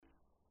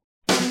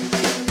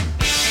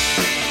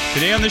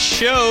Today on the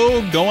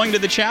show, going to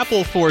the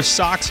chapel for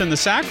socks in the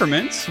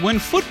Sacraments, when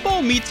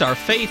football meets our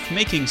faith,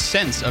 making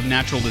sense of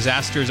natural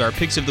disasters, our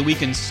picks of the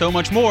week, and so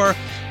much more.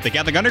 The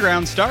Catholic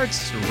Underground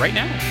starts right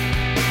now.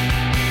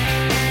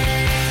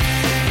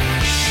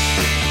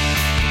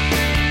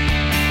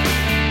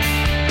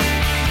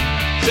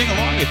 Sing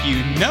along if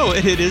you know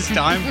it. It is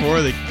time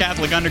for the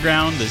Catholic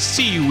Underground, the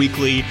CU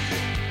Weekly.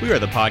 We are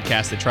the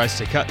podcast that tries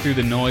to cut through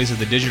the noise of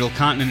the digital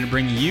continent and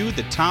bring you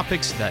the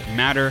topics that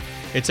matter.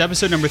 It's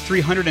episode number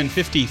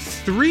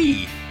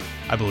 353,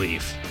 I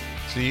believe.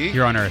 See?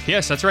 Here on Earth.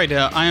 Yes, that's right.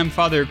 I am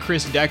Father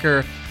Chris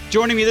Decker.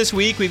 Joining me this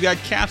week, we've got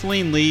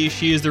Kathleen Lee.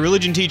 She is the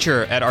religion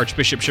teacher at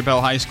Archbishop Chappelle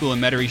High School in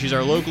Metairie. She's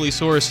our locally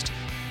sourced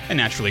and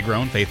naturally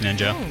grown faith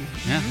ninja. Oh.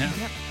 Yeah. Yep.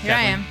 Here Kathleen.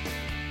 I am.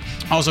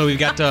 Also, we've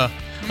got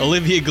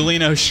Olivia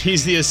Galino.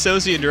 She's the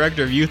Associate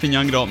Director of Youth and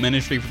Young Adult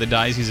Ministry for the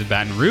Diocese of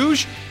Baton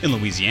Rouge in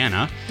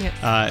Louisiana.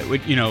 Yes.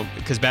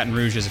 Because Baton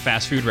Rouge is a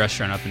fast food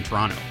restaurant up in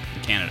Toronto,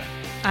 in Canada.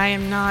 I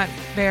am not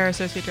their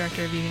Associate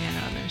Director of Youth and Young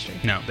Adult Ministry.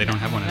 No, they don't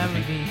have one. That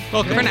would be...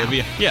 Welcome, For now.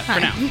 Olivia. Yeah, Hi. for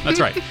now. That's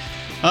right.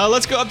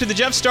 Let's go up to the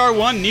Jeff Star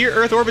 1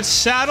 near-Earth orbit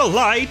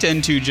satellite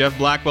and to Jeff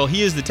Blackwell.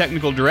 He is the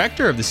technical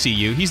director of the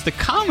CU. He's the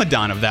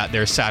commandant of that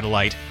there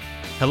satellite.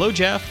 Hello,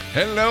 Jeff.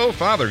 Hello,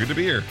 Father. Good to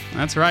be here.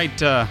 That's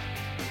right.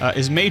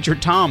 Is Major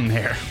Tom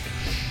there?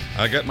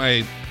 I got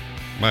my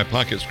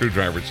pocket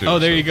screwdriver, too. Oh,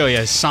 there so you go.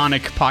 Yeah,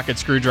 sonic pocket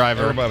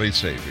screwdriver. Everybody's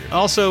safe here.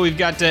 Also, we've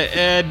got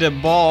Ed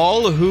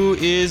Ball, who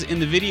is in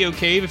the video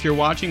cave. If you're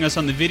watching us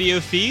on the video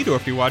feed or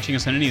if you're watching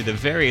us on any of the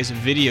various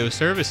video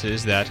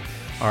services that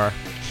are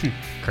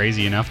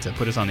crazy enough to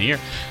put us on the air,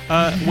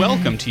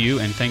 welcome to you,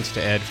 and thanks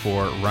to Ed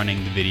for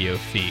running the video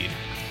feed.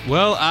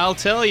 Well, I'll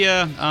tell you,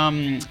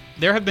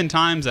 there have been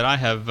times that I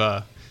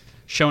have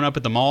shown up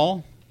at the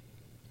mall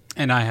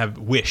and I have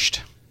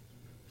wished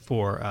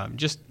for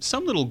just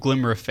some little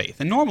glimmer of faith.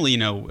 And normally,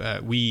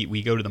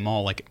 we go to the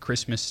mall like at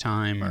Christmas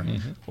time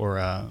or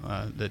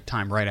the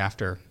time right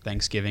after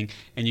Thanksgiving,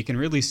 and you can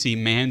really see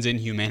man's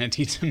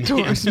inhumanity to man.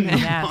 Towards in the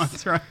man. mall.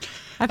 That's right.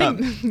 I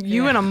think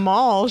you in a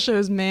mall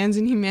shows man's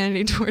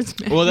inhumanity towards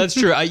man. Well, that's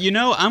true.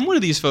 I'm one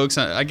of these folks,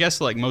 I guess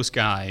like most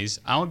guys,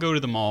 I'll go to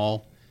the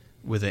mall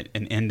with an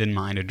end in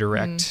mind, a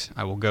direct.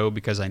 I will go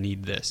because I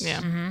need this.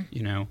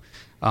 Yeah.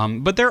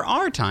 But there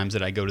are times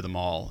that I go to the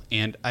mall,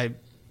 and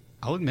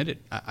I'll admit it,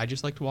 I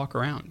just like to walk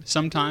around.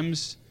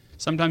 Sometimes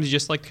you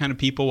just like to kind of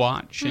people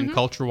watch and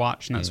culture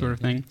watch and that sort of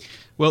thing.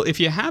 Well, if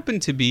you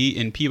happen to be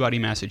in Peabody,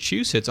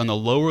 Massachusetts, on the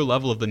lower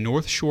level of the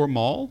North Shore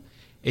Mall,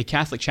 a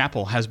Catholic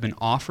chapel has been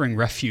offering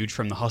refuge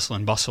from the hustle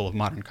and bustle of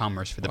modern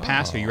commerce for the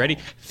past, are you ready?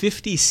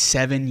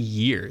 57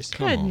 years.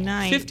 Good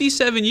night.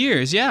 57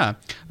 years, yeah.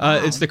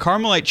 It's the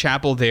Carmelite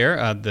Chapel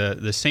there,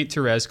 the St.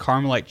 Therese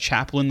Carmelite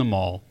Chapel in the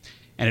mall.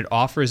 And it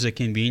offers a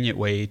convenient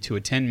way to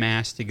attend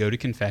Mass, to go to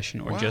confession,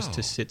 or just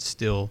to sit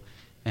still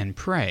and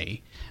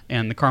pray.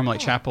 And the Carmelite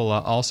Chapel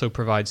also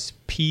provides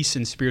peace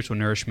and spiritual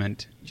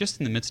nourishment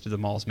just in the midst of the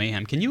mall's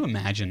mayhem. Can you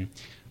imagine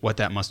what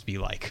that must be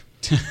like?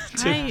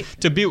 to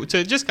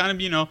just kind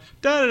of,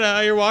 da-da-da,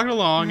 you're walking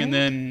along, and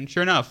then,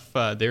 sure enough,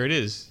 there it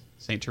is,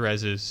 St.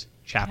 Teresa's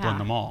Chapel in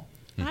the mall.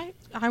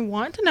 I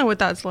want to know what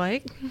that's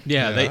like.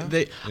 Yeah.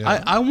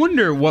 I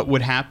wonder what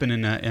would happen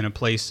in a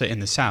place in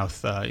the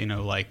South,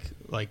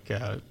 like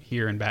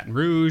here in Baton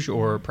Rouge,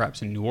 or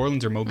perhaps in New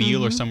Orleans or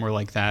Mobile or somewhere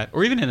like that,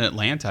 or even in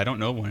Atlanta. I don't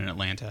know one in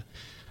Atlanta,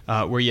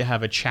 where you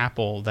have a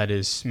chapel that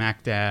is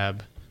smack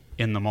dab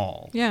in the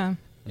mall. Yeah.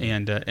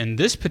 And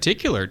this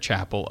particular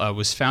chapel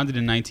was founded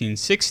in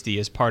 1960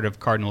 as part of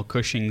Cardinal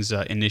Cushing's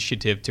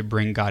initiative to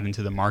bring God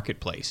into the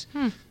marketplace.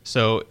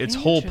 So its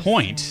whole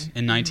point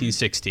in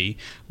 1960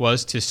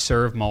 was to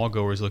serve mall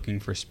goers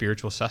looking for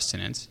spiritual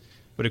sustenance.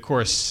 But of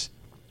course,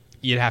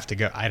 you'd have to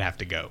go. I'd have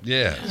to go.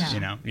 Yes.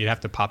 You'd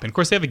have to pop in. Of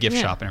course, they have a gift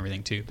shop and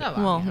everything too. But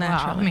Well,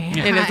 naturally.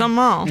 Yeah. It is a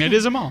mall. it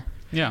is a mall.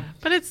 Yeah.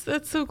 But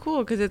it's so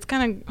cool because it's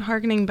kind of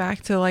harkening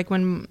back to like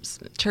when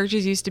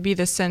churches used to be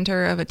the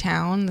center of a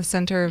town, the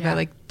center of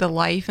the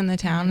life in the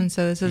town, and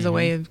so this is a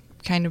way of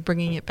kind of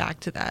bringing it back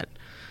to that.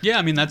 Yeah,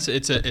 I mean it's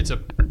a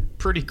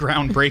pretty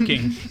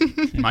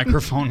groundbreaking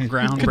microphone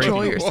groundbreaking.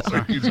 Control yourself.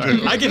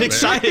 Sorry. I get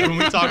excited when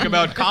we talk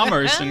about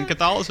commerce and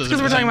Catholicism.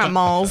 Because we're talking about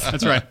malls.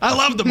 That's right. I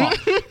love the mall.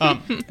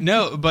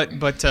 No,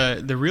 but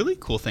the really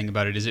cool thing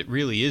about it is it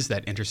really is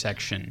that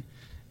intersection.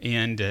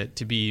 And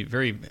to be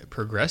very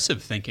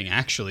progressive thinking,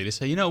 actually, to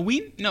say,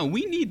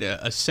 we need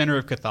a center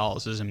of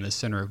Catholicism, the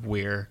center of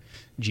where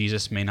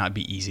Jesus may not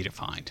be easy to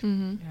find.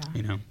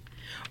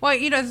 Well,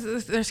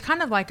 there's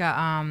kind of like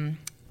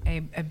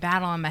a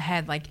battle in my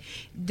head. Like,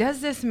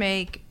 does this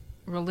make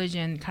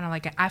religion kind of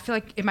like I feel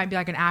like it might be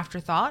like an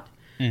afterthought.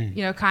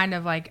 Kind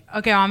of like,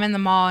 okay, I'm in the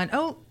mall, and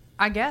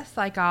I guess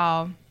like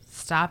I'll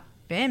stop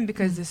in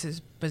because this is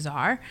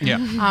bizarre.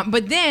 Yeah.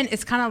 But then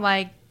it's kind of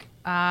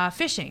like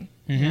fishing.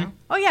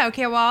 Oh yeah,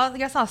 okay, well I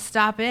guess I'll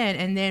stop in,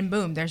 and then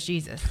boom, there's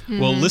Jesus.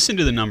 Well, listen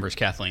to the numbers,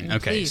 Kathleen.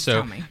 Okay, Please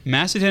so tell me.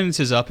 Mass attendance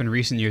is up in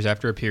recent years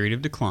after a period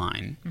of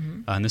decline,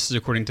 and this is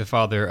according to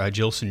Father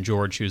Gilson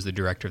George, who's the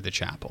director of the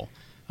chapel.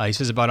 He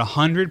says about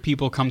 100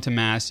 people come to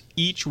Mass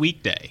each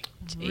weekday.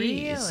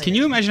 Really? Can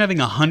you imagine having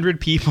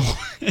 100 people?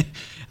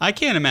 I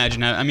can't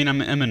imagine. I mean,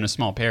 I'm in a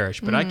small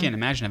parish, but I can't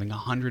imagine having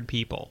 100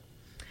 people.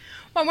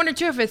 Well, I wonder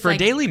too if it's for like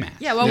a daily Mass.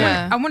 Yeah,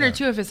 well, I wonder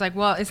too if it's like,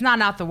 well, it's not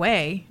out the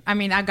way. I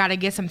mean, I got to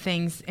get some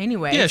things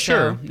anyway. Yeah, so.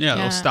 sure. Yeah,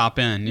 they'll stop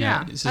in.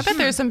 Yeah. I bet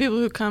there's some people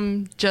who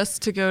come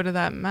just to go to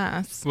that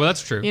Mass. Well,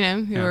 that's true. You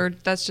know, who are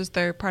that's just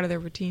their part of their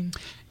routine.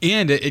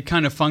 And it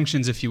kind of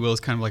functions, if you will,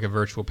 as kind of like a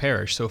virtual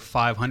parish. So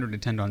 500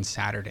 attend on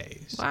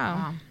Saturdays.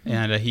 Wow.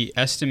 And he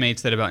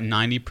estimates that about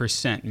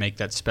 90% make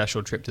that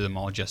special trip to the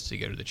mall just to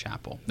go to the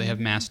chapel. They have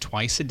Mass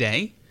twice a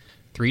day,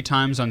 3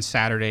 times on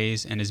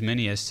Saturdays, and as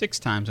many as 6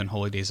 times on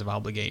holy days of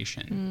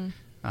obligation.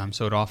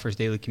 So it offers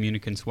daily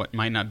communicants what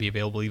might not be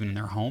available even in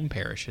their home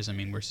parishes. I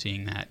mean, we're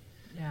seeing that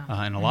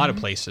in a lot of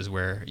places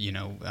where, you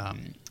know,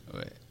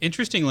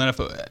 interestingly enough,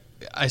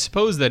 I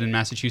suppose that in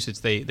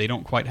Massachusetts they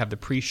don't quite have the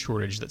priest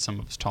shortage that some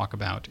of us talk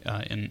about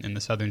in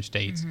the southern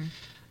states.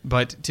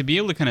 But to be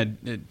able to kind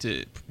of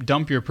to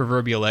dump your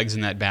proverbial eggs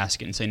in that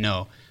basket and say,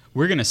 no,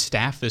 we're going to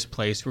staff this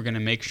place. We're going to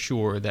make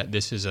sure that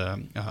this is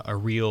a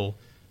real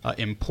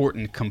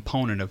important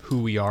component of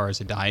who we are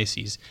as a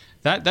diocese.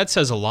 That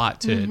says a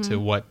lot to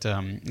what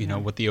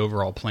what the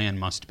overall plan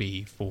must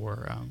be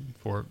for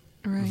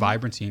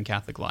vibrancy in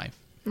Catholic life.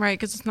 Right,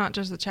 because it's not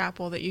just the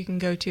chapel that you can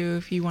go to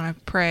if you want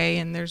to pray,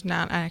 and there's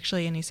not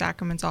actually any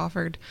sacraments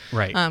offered.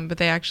 Right. But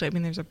they actually, I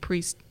mean, there's a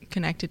priest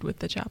connected with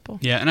the chapel.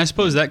 Yeah, and I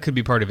suppose that could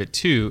be part of it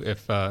too.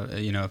 If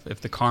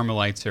if the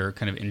Carmelites are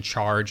kind of in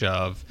charge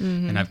of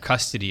and have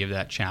custody of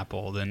that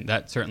chapel, then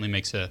that certainly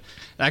makes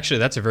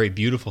that's a very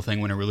beautiful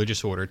thing when a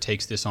religious order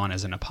takes this on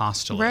as an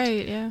apostolate.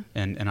 Right. Yeah.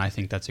 And I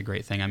think that's a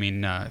great thing. I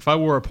mean, if I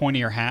wore a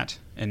pointier hat,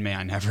 and may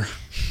I never,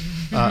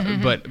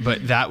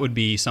 but that would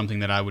be something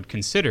that I would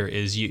consider.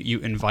 Is you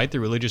invite the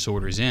religious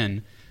orders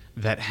in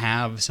that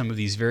have some of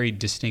these very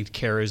distinct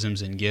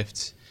charisms and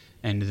gifts,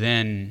 and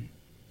then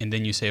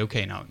you say,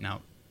 okay,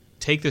 now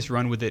take this,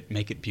 run with it,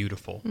 make it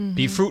beautiful.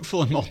 Be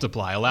fruitful and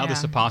multiply. Allow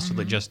this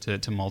apostolate just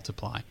to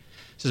multiply. It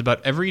says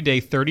about every day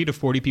 30 to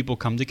 40 people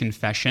come to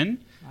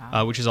confession,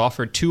 which is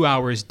offered 2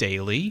 hours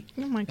daily.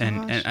 Oh my gosh.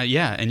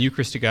 And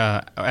Eucharistic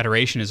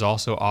adoration is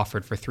also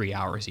offered for 3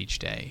 hours each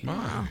day.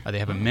 Wow. They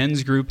have a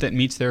men's group that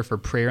meets there for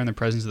prayer in the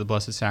presence of the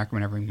Blessed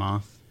Sacrament every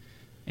month.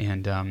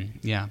 And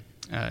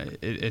as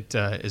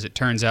it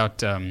turns out,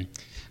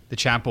 the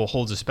chapel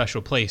holds a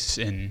special place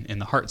in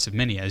the hearts of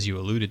many, as you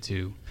alluded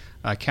to.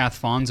 Kath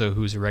Fonzo,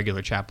 who's a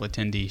regular chapel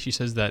attendee, she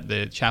says that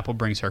the chapel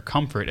brings her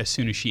comfort as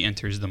soon as she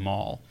enters the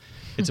mall.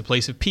 It's a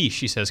place of peace,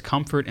 she says,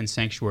 comfort and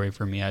sanctuary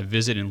for me. I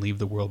visit and leave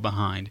the world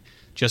behind.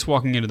 Just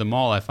walking into the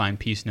mall, I find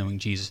peace knowing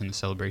Jesus and the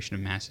celebration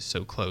of Mass is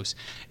so close.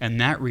 And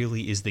that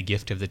really is the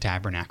gift of the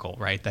tabernacle,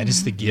 right? That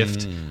is the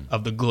gift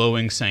of the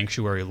glowing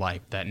sanctuary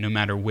light, that no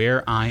matter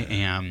where I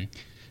am,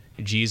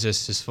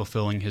 Jesus is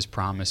fulfilling his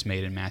promise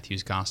made in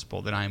Matthew's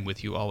gospel that I am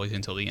with you always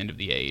until the end of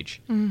the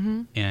age.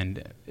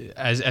 And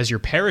as your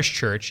parish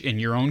church in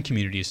your own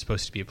community is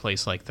supposed to be a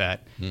place like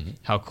that,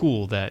 how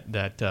cool that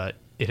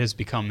it has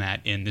become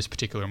that in this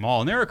particular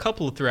mall. And there are a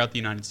couple throughout the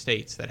United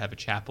States that have a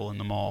chapel in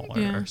the mall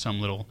or some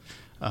little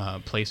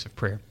place of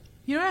prayer.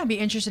 You know what I'd be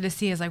interested to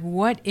see is like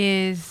what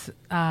is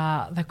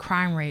the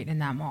crime rate in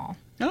that mall?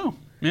 Oh,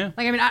 yeah.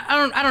 Like, I mean,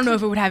 I don't know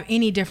if it would have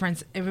any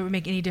difference, if it would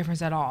make any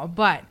difference at all.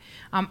 But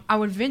I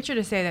would venture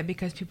to say that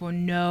because people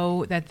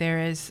know that there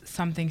is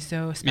something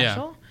so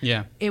special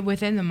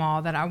within the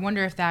mall, that I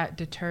wonder if that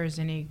deters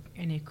any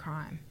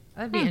crime.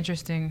 That'd be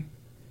interesting.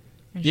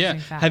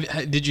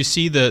 Fact. Did you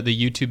see the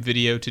YouTube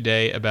video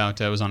today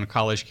about, it was on a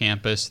college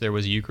campus, there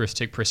was a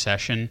Eucharistic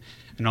procession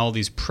and all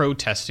these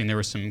protesting. There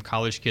were some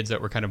college kids that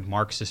were kind of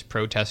Marxist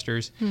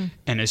protesters.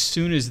 And as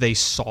soon as they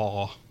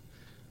saw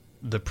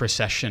the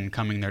procession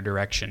coming their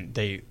direction,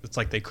 it's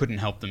like they couldn't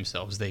help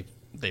themselves. They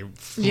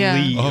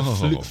flew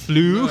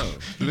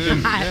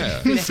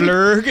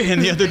flurg in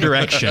the other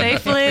direction. They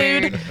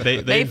flew.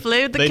 They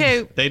flew the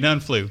coop. They done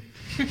flew.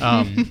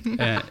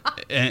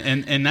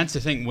 And that's the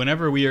thing.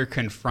 Whenever we are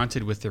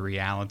confronted with the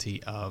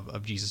reality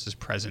of Jesus'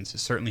 presence,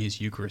 certainly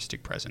his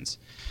Eucharistic presence,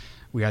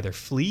 we either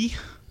flee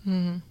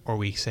or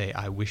we say,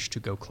 I wish to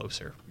go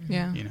closer.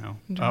 Yeah. You know,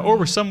 or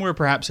we're somewhere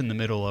perhaps in the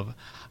middle of,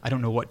 I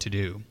don't know what to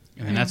do.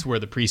 And that's where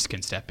the priest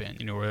can step in,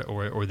 you know,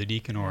 or the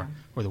deacon or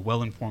the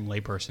well-informed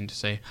layperson to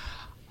say,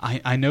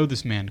 I know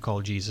this man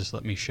called Jesus.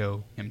 Let me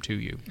show him to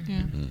you.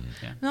 Yeah.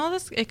 No,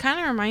 it kind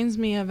of reminds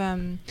me of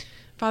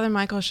Father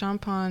Michael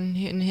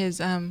Champon in his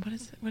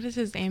what is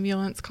his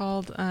ambulance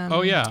called? The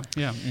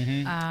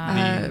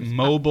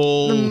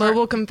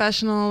mobile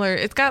confessional, or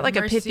it's got like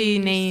a pithy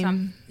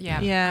name.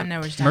 I know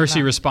what you're talking Mercy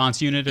about.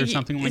 Response Unit or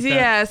something like that.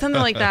 Yeah,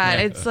 something like that.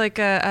 It's like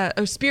a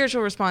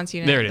spiritual response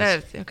unit. There it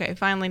is. Okay,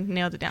 finally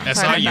nailed it down.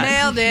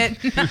 Nailed it.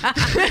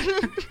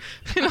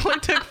 It only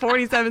took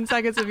 47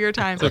 seconds of your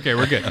time. It's okay,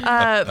 we're good.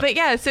 But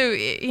yeah, so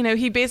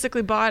he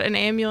basically bought an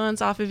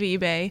ambulance off of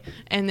eBay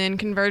and then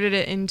converted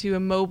it into a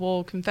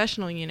mobile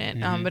confessional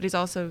devotional unit, but he's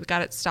also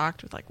got it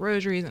stocked with like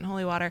rosaries and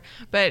holy water.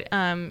 But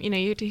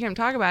you to hear him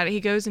talk about it, he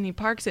goes and he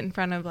parks it in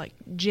front of like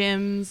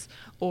gyms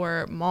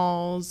or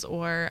malls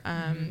or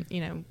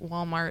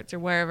Walmarts or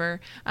wherever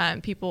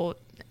people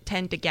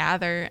tend to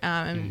gather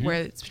and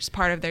where it's just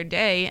part of their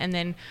day. And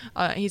then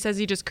he says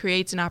he just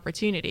creates an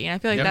opportunity, and I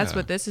feel like that's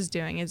what this is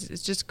doing, is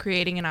it's just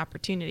creating an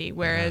opportunity.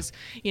 Whereas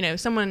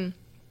someone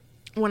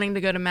wanting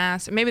to go to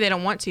mass, maybe they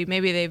don't want to,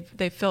 maybe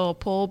they feel a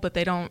pull, but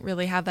they don't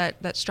really have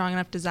that strong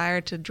enough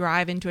desire to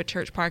drive into a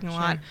church parking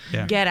lot,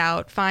 get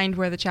out, find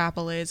where the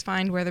chapel is,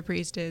 find where the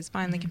priest is,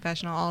 find the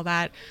confessional, all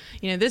that.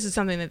 This is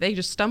something that they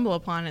just stumble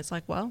upon. It's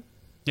like, well,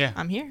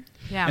 I'm here.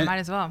 Yeah, might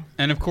as well.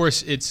 And of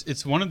course,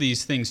 it's one of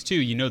these things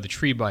too. The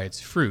tree by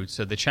its fruit.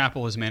 So the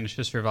chapel has managed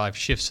to survive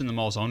shifts in the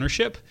mall's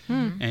ownership,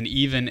 and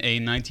even a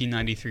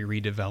 1993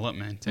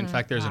 redevelopment. In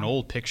fact, there's an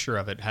old picture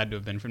of it. Had to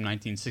have been from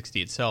 1960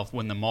 itself,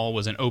 when the mall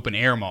was an open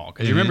air mall.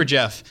 Because you remember,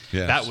 Jeff,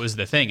 that was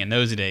the thing in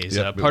those days.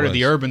 Part of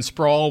the urban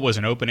sprawl was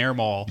an open air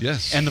mall.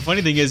 Yes. And the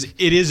funny thing is,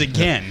 it is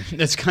again.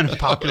 That's kind of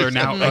popular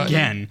now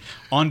again.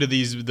 Onto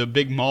the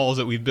big malls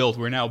that we've built.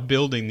 We're now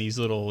building these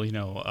little,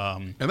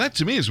 and that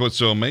to me is what's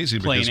so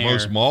amazing, because air.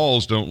 most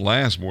malls don't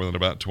last more than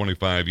about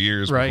 25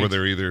 years before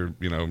they're either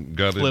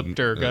gutted, flipped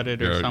or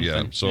gutted or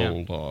something,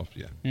 sold off.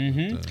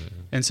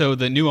 And so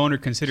the new owner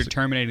considered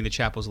terminating the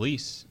chapel's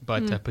lease,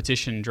 but a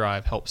petition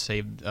drive helped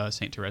save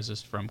St.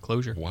 Teresa's from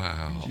closure.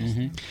 Wow.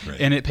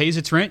 And it pays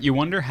its rent. You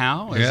wonder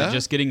how? Is it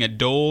just getting a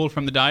dole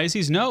from the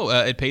diocese? No,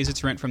 it pays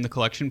its rent from the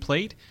collection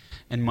plate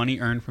and money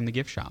earned from the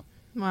gift shop.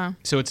 Wow.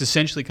 So it's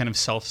essentially kind of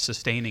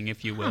self-sustaining,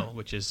 if you will,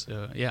 which is,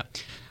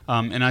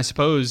 and I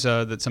suppose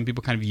that some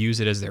people kind of use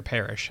it as their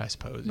parish, I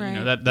suppose.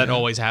 Right. That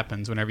always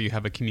happens whenever you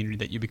have a community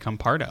that you become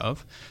part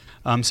of.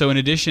 So in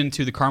addition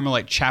to the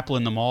Carmelite Chapel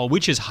in the Mall,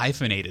 which is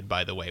hyphenated,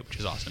 by the way, which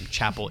is awesome,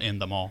 Chapel in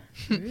the Mall.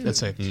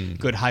 That's a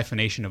good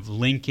hyphenation of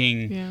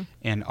linking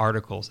and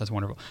articles. That's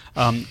wonderful.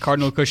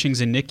 Cardinal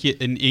Cushing's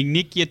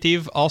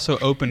Initiative also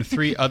opened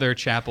 3 other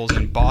chapels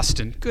in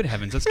Boston. Good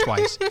heavens, that's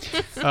twice.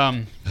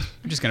 I'm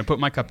just going to put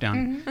my cup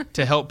down.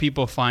 To help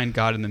people find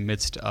God in the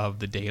midst of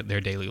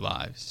their daily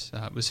lives.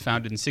 It was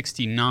founded in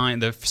 1969.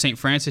 The St.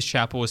 Francis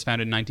Chapel was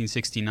founded in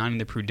 1969 in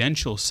the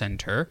Prudential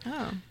Center.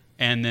 Oh.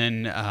 And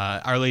then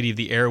Our Lady of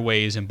the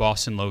Airways in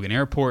Boston Logan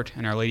Airport,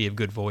 and Our Lady of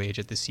Good Voyage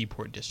at the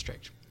Seaport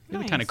District.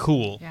 Really kind of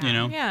cool,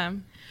 Yeah.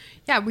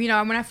 Yeah,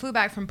 when I flew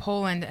back from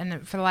Poland,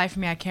 and for the life of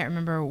me, I can't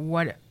remember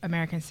what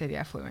American city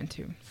I flew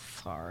into.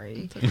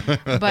 Sorry,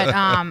 but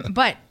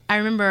I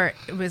remember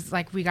it was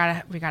like we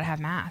gotta have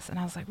mass, and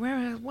I was like,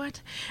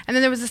 what? And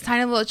then there was this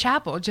tiny little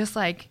chapel, just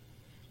like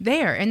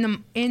there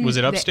in. Was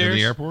it upstairs in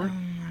the airport?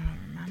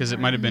 Because it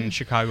might have been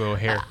Chicago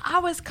O'Hare. I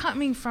was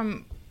coming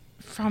from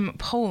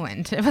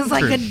Poland. It was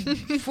like a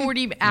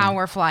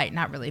 40-hour flight,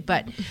 not really,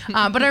 but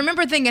I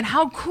remember thinking,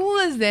 how cool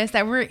is this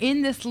that we're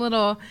in this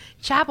little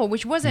chapel,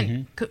 which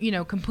wasn't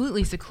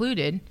completely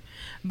secluded,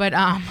 but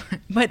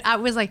I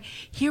was like,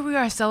 here we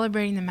are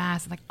celebrating the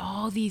mass, like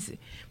all these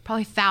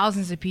probably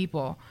thousands of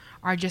people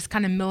are just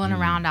kind of milling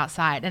around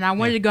outside, and I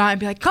wanted to go out and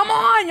be like, come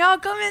on, y'all,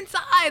 come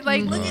inside,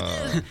 like look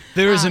at this.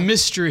 There is a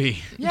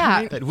mystery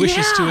that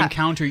wishes to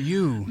encounter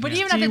you. But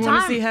even Do at the you time,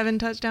 want to see heaven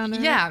touch down there?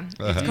 yeah,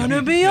 it's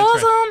gonna be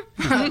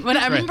awesome. But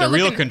I remember the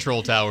real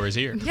control tower is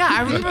here. Yeah,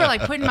 I remember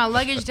like putting my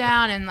luggage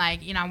down and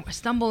like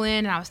stumble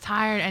in, and I was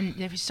tired, and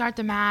if you start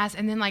the mass,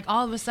 and then like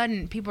all of a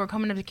sudden people are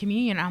coming up to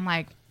communion, I'm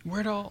like,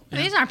 where'd all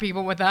these aren't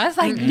people with us,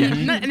 like,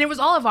 and it was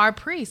all of our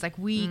priests, like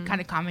we kind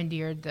of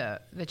commandeered the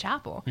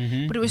chapel,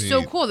 but it was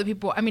so cool that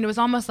people, I mean, it was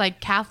almost like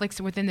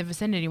Catholics within the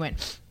vicinity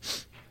went,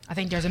 I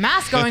think there's a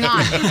mass going on,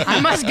 I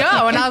must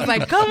go, and I was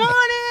like, come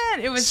on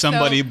in. It was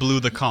somebody blew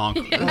the conch.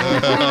 It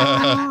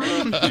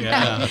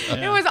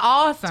was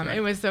awesome.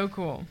 It was so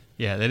cool.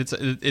 Yeah,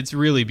 it's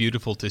really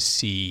beautiful to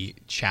see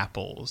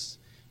chapels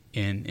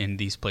in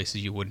these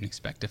places you wouldn't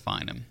expect to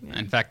find them. Yeah.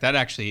 In fact, that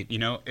actually,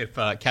 if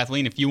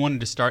Kathleen, if you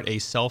wanted to start a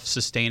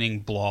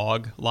self-sustaining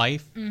blog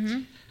life,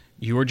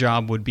 your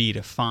job would be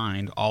to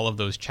find all of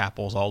those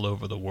chapels all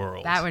over the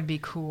world. That would be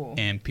cool.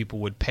 And people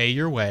would pay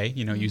your way,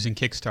 using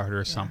Kickstarter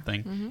or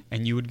something,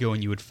 and you would go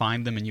and you would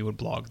find them and you would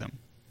blog them.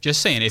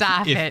 Just saying,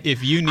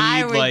 if you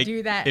need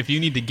if you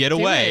need to get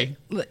away.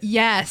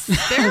 Yes.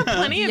 There are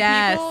plenty of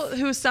people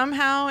who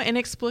somehow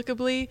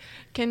inexplicably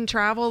can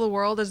travel the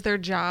world as their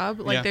job.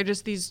 Like they're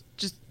just these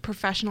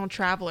professional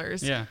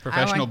travelers. Yeah,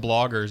 professional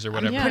bloggers or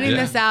whatever. I'm putting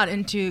this out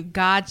into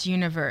God's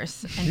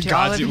universe. And to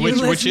God's, all of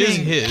you which is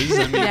his.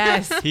 I mean,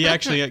 yes. He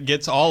actually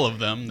gets all of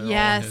them. They're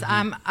yes,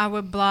 I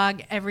would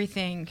blog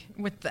everything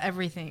with the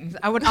everything.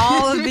 I would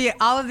all of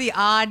the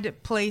odd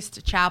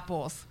placed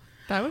chapels.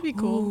 That would be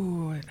cool.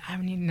 Ooh, I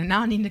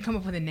need to come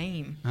up with a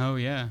name. Oh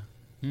yeah.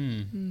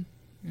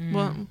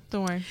 Well,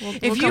 don't worry.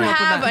 If you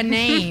have a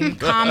name,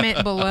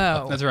 comment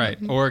below. That's right.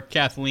 Or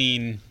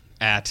Kathleen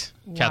at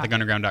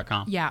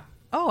CatholicUnderground.com. Yeah.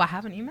 Oh, I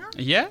have an email?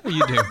 Yeah,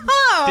 you do.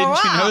 Oh, Didn't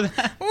you know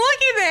that?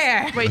 Looky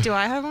there. Wait, do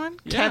I have one?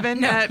 Yeah.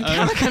 Kevin at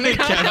Catholic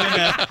Underground.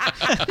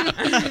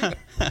 Kevin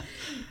at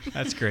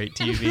That's great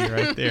TV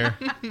right there.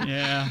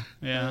 Yeah.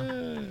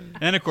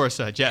 And of course,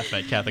 Jeff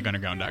at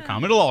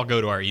CatholicUnderground.com. It'll all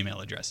go to our email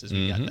addresses.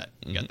 We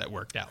got that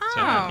worked out.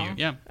 So if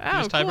you,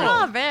 just type cool. it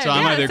Oh, in. So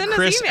I'm either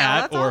Chris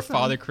at or awesome.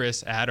 Father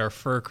Chris at or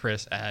Fur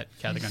Chris at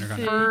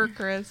CatholicUnderground.com. Fur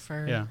Chris.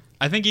 Yeah.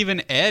 I think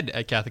even Ed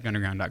at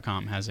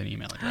CatholicUnderground.com has an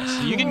email address.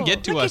 So you can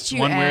get to Look us at you,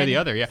 one way or Ed. the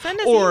other. Yeah. Send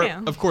us or,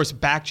 email. of course,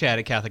 backchat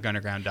at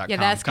CatholicUnderground.com Yeah,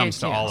 that's comes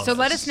good to too. all of us. So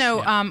let us know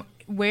Yeah.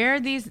 where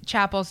these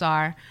chapels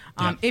are,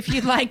 if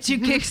you'd like to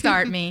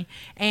kickstart me,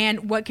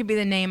 and what could be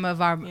the name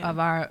of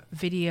our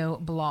video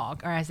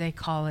blog, or as they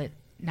call it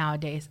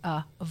nowadays,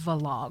 a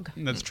vlog.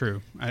 That's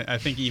true. I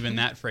think even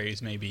that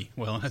phrase may be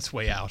well on its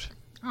way out.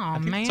 Oh, I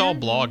think man. it's all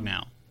blog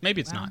now.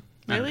 Maybe it's not.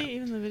 I don't know. Really?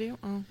 Even the video?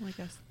 Oh, I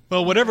guess.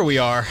 Well, whatever we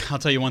are, I'll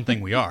tell you one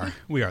thing we are.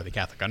 We are the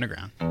Catholic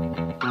Underground.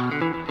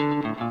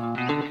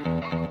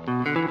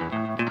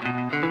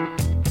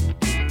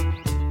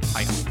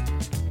 Hi.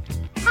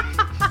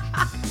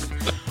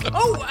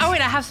 Oh,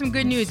 wait, I have some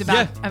good news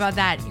about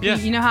that. Yeah.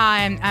 You know how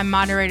I'm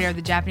moderator of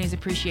the Japanese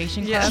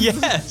Appreciation Club?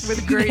 Yes.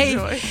 With great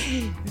joy.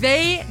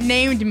 They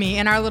named me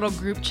in our little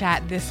group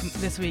chat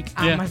this week.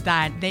 I Yeah. almost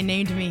died. They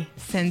named me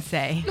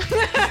Sensei.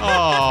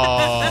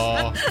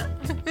 Oh.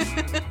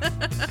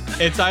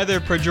 It's either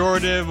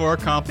pejorative or a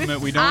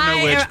compliment. We don't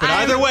know which, but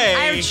either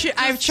way.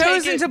 I've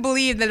chosen to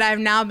believe that I've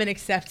now been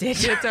accepted.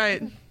 That's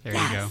right. There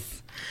you go.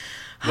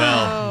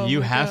 Well,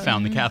 you have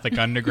found the Catholic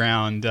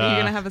Underground. Are you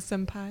going to have a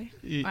senpai?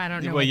 I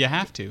don't know. Well, you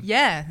have to.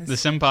 Yeah. The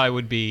senpai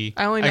would be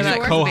I only know that actually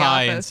word from The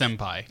Kohai and Office.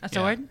 senpai. A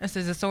sword? This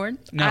is a sword?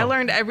 No. I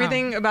learned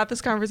everything about this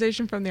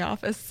conversation from The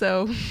Office,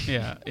 so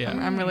Yeah.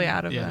 I'm really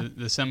out of Yeah, that.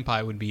 the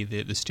senpai would be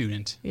the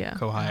student. Yeah.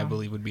 Kohai, I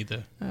believe, would be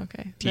the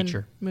Okay.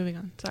 Teacher. Then moving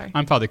on. Sorry.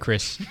 I'm Father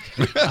Chris.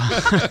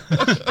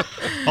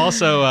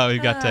 Also,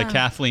 we've got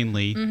Kathleen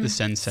Lee, the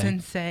sensei.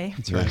 Sensei.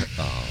 That's right.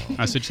 Oh.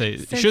 I should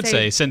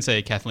say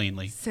Sensei Kathleen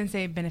Lee.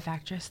 Sensei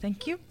benefactress.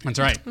 Thank you. That's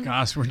right.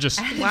 Gosh, we're just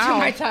Wow.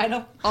 My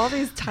title. All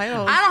these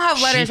titles. I don't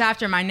have letters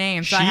after my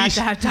name, so I have she's-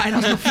 to have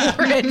titles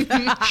before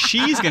it.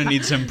 she's gonna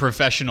need some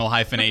professional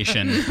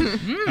hyphenation.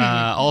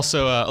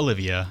 Also,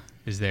 Olivia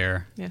is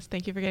there. Yes,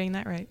 thank you for getting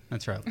that right.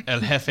 That's right. El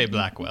Jefe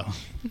Blackwell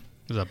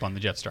was up on the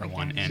Jeff Star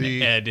one, and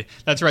See. Ed.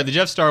 That's right. The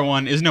Jeff Star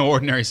one is no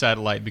ordinary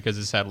satellite because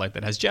it's a satellite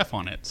that has Jeff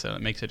on it, so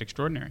it makes it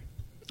extraordinary,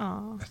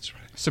 Aw. That's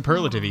right.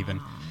 superlative even.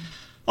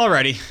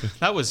 Alrighty,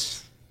 that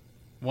was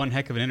one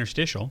heck of an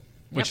interstitial,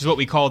 which is what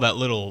we call that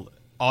little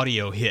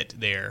audio hit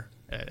there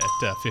at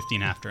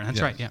 15 after. That's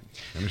Yeah. right. Yeah.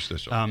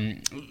 Interstitial.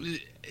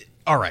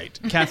 All right,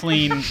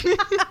 Kathleen.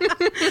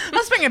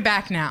 Let's bring it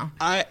back now.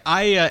 I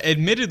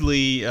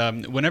admittedly,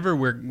 whenever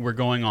we're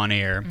going on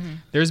air,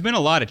 there's been a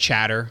lot of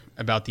chatter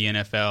about the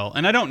NFL,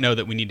 and I don't know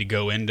that we need to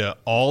go into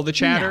all the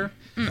chatter.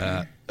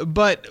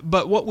 But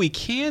what we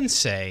can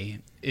say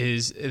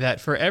is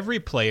that for every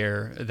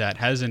player that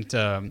hasn't,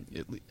 I'm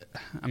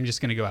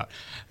just going to go out.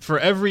 For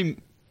every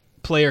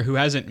player who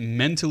hasn't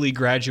mentally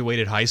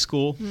graduated high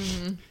school,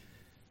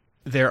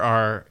 there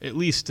are at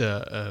least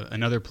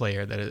another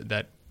player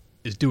that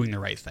is doing the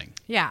right thing.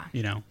 Yeah.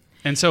 You know,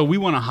 and so we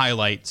want to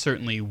highlight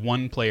certainly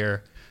one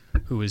player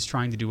who is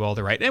trying to do all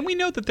the right, and we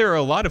know that there are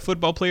a lot of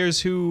football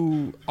players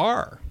who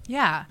are.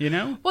 Yeah. You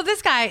know. Well,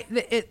 this guy,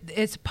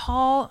 it's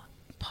Paul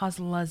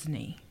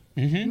Posluszny.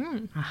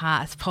 Mm-hmm.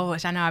 Aha, it's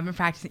Polish. I know. I've been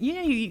practicing. You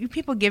know, you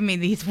people give me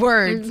these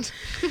words.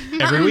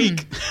 Every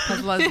week.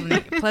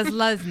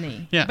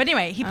 Posluszny. Yeah. But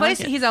anyway, he plays.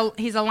 like it.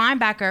 He's a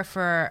linebacker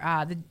for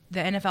the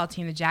NFL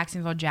team, the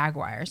Jacksonville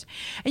Jaguars.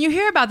 And you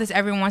hear about this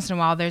every once in a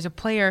while. There's a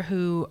player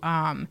who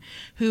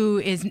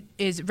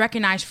is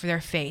recognized for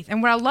their faith.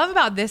 And what I love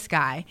about this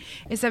guy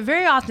is that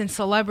very often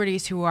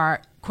celebrities who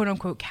are quote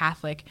unquote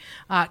Catholic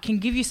can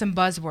give you some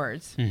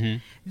buzzwords. Mm-hmm.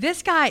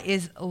 This guy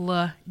is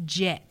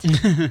legit.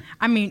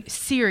 I mean,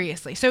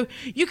 seriously. So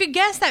you could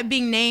guess that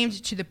being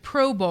named to the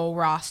Pro Bowl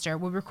roster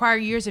would require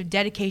years of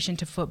dedication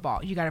to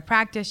football. You got to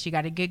practice, you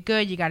got to get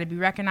good, you got to be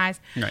recognized.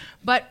 Right.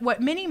 But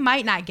what many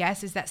might not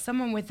guess is that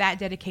someone with that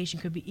dedication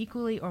could be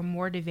equally or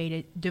more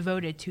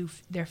devoted to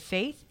their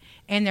faith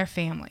and their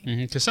family.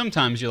 Because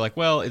sometimes you're like,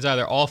 well, it's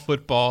either all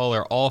football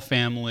or all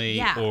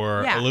family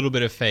or a little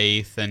bit of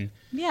faith, and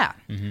Yeah.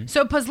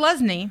 So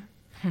Posluszny,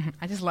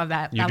 I just love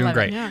that. You're I doing love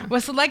great. It, Yeah.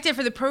 was selected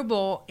for the Pro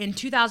Bowl in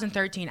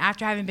 2013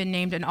 after having been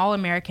named an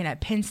All-American at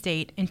Penn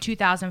State in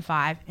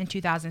 2005 and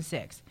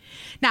 2006.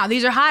 Now,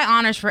 these are high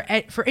honors for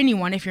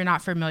anyone if you're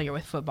not familiar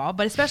with football,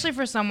 but especially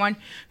for someone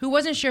who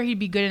wasn't sure he'd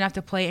be good enough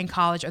to play in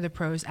college or the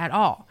pros at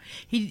all.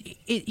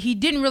 He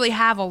didn't really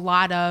have a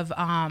lot of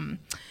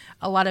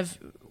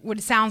what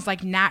it sounds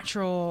like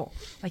natural,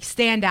 like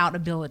standout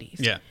abilities.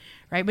 Yeah.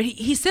 Right, but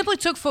he simply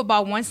took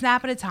football one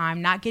snap at a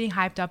time, not getting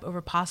hyped up over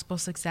possible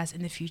success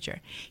in the future.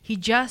 He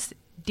just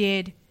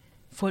did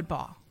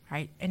football,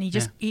 right? And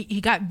he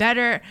got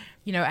better.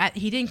 You know,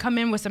 he didn't come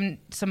in with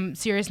some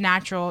serious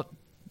natural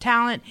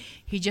talent.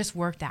 He just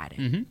worked at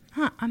it.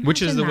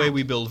 which is the way that.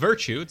 we build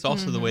virtue. It's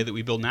also the way that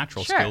we build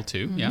natural skill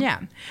too. Yeah.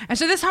 Yeah. And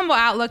so this humble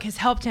outlook has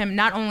helped him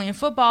not only in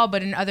football,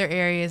 but in other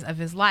areas of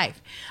his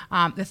life.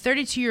 The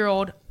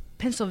 32-year-old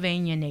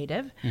Pennsylvania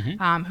native,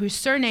 whose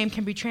surname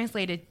can be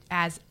translated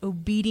as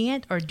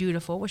obedient or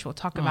dutiful, which we'll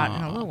talk about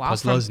in a little while.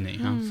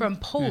 From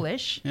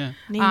Polish. Yeah.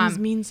 Names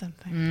mean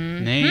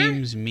something.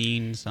 Names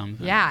mean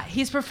something. Yeah.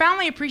 He's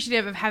profoundly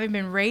appreciative of having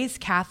been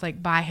raised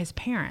Catholic by his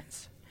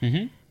parents.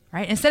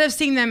 Right? Instead of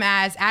seeing them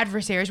as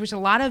adversaries, which a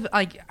lot of,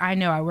 like, I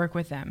know I work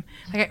with them.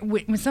 Like,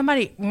 when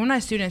one of my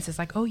students is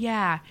like, oh,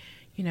 yeah,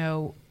 you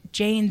know,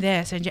 Jane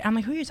this. And I'm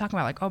like, who are you talking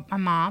about? Like, oh, my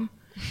mom.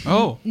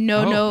 Oh.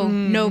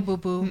 No,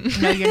 boo-boo.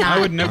 No, you're not. I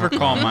would never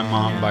call my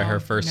mom by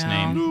her first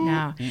name.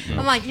 No.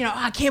 I'm like, you know,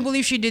 I can't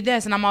believe she did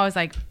this. And I'm always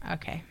like,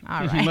 okay,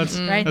 all right.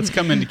 Let's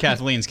come into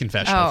Kathleen's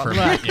confessional for a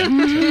look.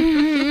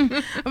 minute.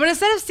 Yeah, sure. But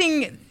instead of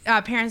seeing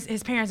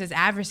his parents as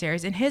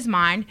adversaries, in his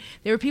mind,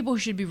 they were people who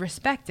should be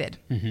respected.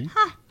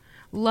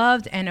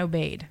 Loved and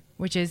obeyed,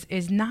 which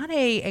is not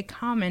a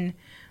common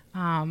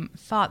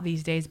thought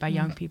these days by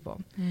young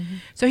people.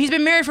 So he's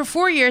been married for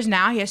 4 years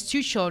now. He has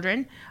 2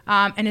 children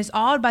and is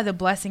awed by the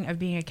blessing of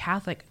being a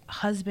Catholic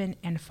husband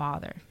and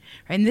father.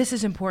 Right? And this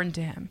is important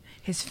to him.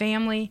 His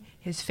family,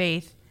 his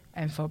faith,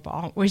 and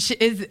football, which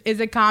is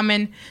a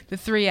common, the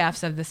 3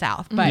 F's of the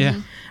South. But,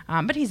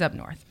 but he's up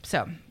north,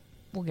 so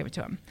we'll give it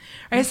to him.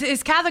 Right,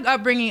 his Catholic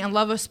upbringing and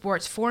love of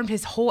sports formed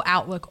his whole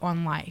outlook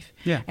on life.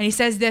 And he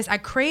says this: I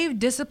crave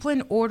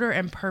discipline, order,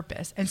 and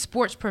purpose, and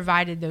sports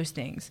provided those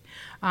things.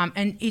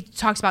 And he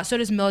talks about, so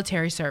does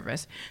military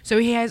service. So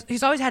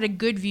he's always had a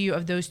good view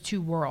of those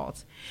 2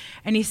 worlds.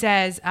 And he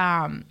says,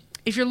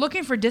 if you're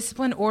looking for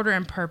discipline, order,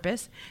 and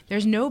purpose,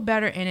 there's no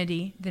better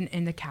entity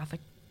than the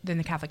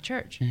Catholic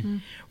Church.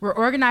 We're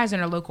organized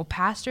under local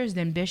pastors,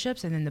 then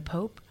bishops, and then the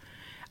Pope.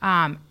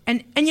 And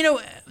you know,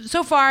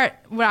 so far,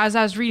 as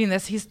I was reading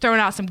this, he's thrown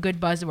out some good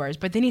buzzwords,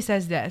 but then he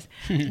says this: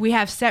 we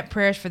have set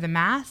prayers for the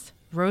Mass,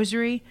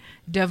 Rosary,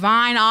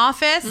 Divine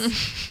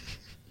Office.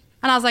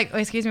 And I was like, oh,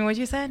 excuse me, what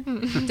you said?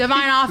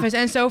 Divine Office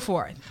and so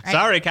forth. Right?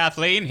 Sorry,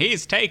 Kathleen,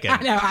 he's taken.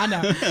 I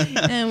know.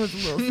 And it was a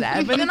little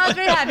sad. But then I was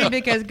very happy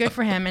because good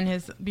for him and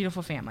his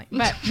beautiful family.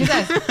 But he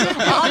says,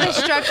 all this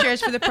structure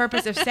is for the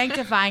purpose of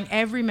sanctifying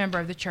every member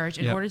of the church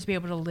in order to be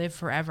able to live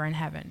forever in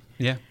heaven.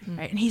 Right?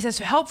 And he says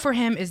help for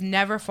him is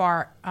never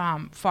far.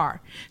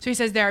 So he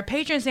says there are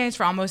patron saints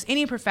for almost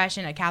any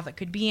profession a Catholic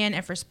could be in.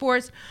 And for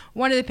sports,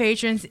 one of the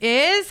patrons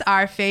is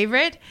our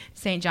favorite,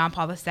 St. John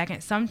Paul II,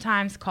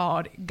 sometimes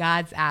called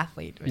God's athlete,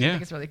 which I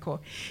think is really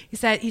cool.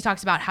 He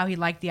talks about how he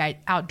liked the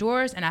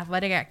outdoors and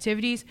athletic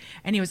activities,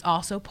 and he was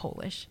also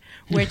Polish,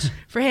 which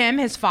for him,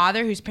 his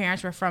father, whose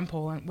parents were from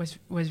Poland,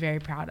 was very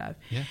proud of.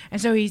 And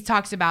so he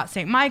talks about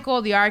St.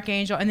 Michael, the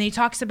archangel, and then he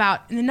talks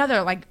about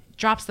another, like,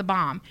 drops the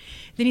bomb.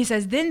 Then he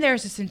says, then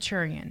there's a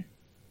centurion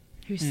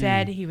who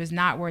said he was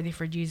not worthy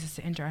for Jesus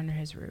to enter under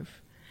his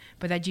roof,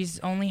 but that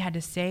Jesus only had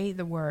to say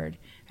the word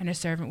and a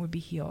servant would be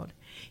healed.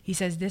 He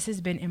says this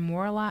has been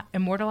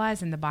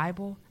immortalized in the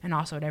Bible and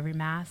also at every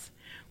Mass,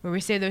 where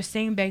we say those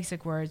same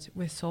basic words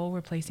with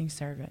soul-replacing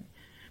servant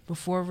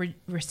before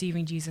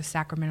receiving Jesus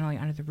sacramentally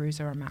under the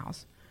roofs of our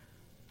mouths.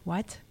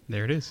 What?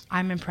 There it is.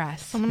 I'm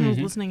impressed. Someone was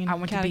listening in I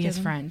want to be his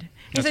friend.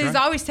 He said he's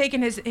always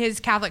taken his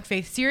Catholic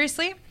faith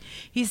seriously.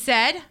 He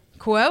said,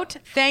 quote,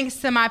 thanks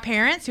to my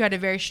parents who had a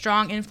very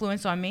strong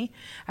influence on me,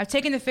 I've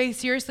taken the faith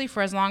seriously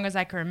for as long as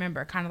I can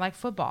remember, kind of like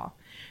football.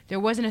 There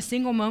wasn't a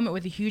single moment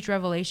with a huge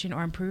revelation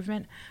or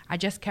improvement. I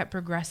just kept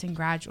progressing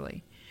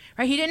gradually.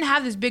 Right? He didn't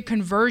have this big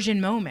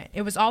conversion moment.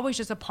 It was always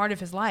just a part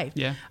of his life.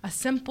 A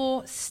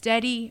simple,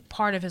 steady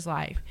part of his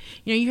life.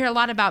 You know, you hear a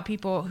lot about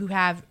people who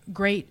have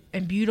great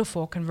and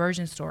beautiful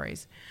conversion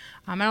stories.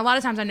 And a lot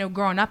of times I know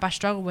growing up, I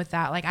struggled with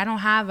that. Like,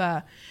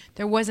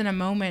 there wasn't a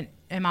moment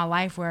in my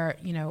life where,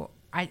 you know,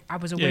 I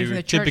was away from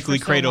the church typically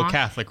for so cradle long.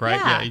 Catholic, right?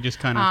 Yeah, you just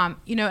kind of...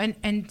 you know,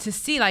 and to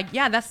see, like,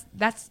 that's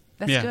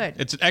good.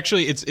 It's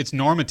actually it's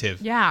normative.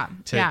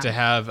 To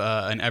have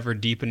an ever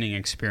deepening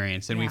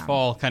experience, and we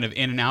fall kind of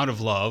in and out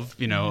of love,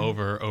 you know,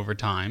 over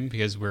time,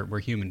 because we're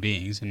human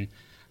beings, and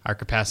our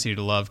capacity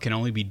to love can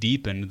only be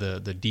deepened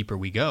the deeper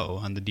we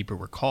go and the deeper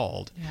we're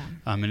called.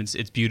 And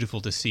it's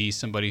beautiful to see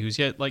somebody who's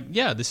yet like,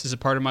 this is a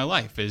part of my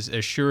life.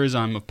 As sure as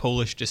I'm of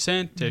Polish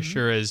descent, as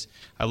sure as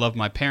I love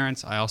my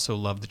parents, I also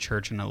love the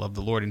church and I love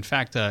the Lord. In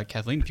fact,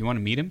 Kathleen, if you want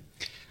to meet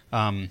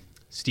him,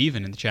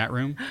 Stephen in the chat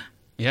room.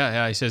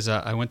 Yeah, he says,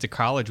 I went to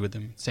college with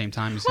him at the same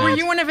time. Were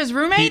you one of his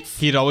roommates?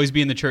 He'd always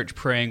be in the church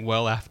praying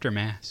well after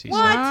Mass.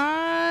 What?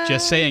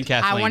 Just saying,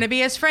 Kathleen. I want to be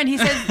his friend. He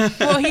says,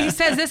 well, he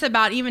says this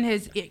about even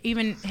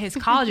his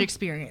college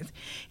experience.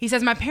 He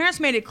says, my parents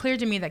made it clear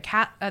to me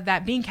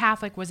that being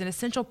Catholic was an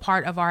essential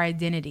part of our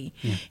identity.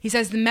 He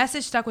says, the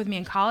message stuck with me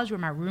in college where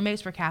my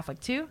roommates were Catholic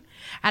too.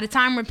 At a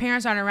time when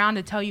parents aren't around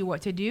to tell you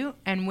what to do,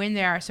 and when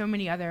there are so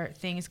many other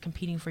things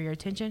competing for your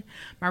attention,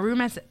 my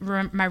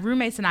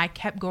roommates and I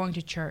kept going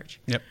to church.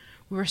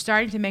 We were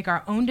starting to make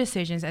our own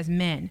decisions as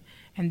men,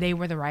 and they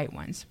were the right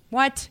ones.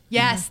 What?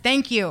 Yes,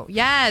 thank you.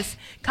 Yes.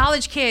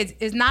 College kids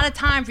is not a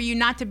time for you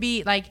not to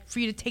be, like, for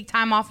you to take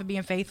time off of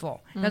being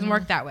faithful. It doesn't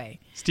work that way.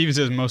 Steven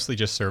says mostly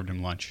just served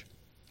him lunch.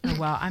 Oh,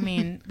 well, I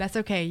mean, that's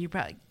okay. You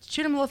probably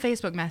shoot him a little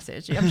Facebook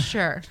message. I'm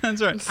sure.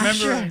 That's right. I'm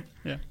sure. Right.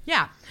 Yeah.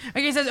 Yeah.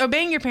 Okay, it says,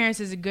 obeying your parents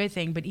is a good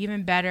thing, but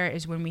even better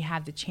is when we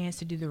have the chance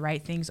to do the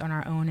right things on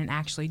our own and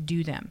actually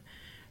do them.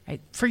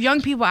 Right? For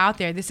young people out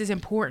there, this is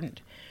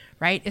important,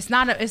 right? It's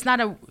not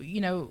a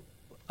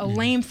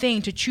lame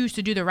thing to choose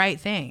to do the right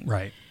thing.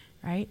 Right.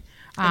 Right?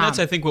 And that's,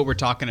 I think, what we're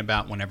talking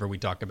about whenever we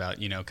talk about,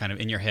 kind of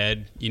in your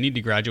head, you need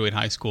to graduate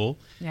high school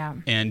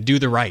and do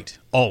the right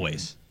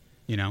always,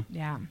 Yeah.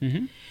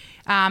 Mm-hmm.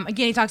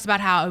 Again, he talks about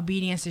how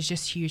obedience is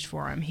just huge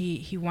for him.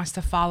 He wants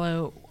to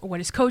follow what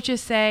his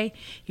coaches say.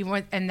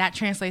 And that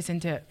translates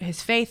into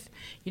his faith.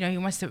 He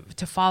wants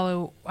to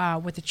follow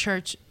what the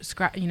church,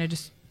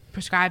 just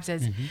prescribes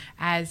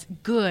as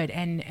good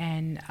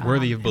and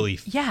worthy of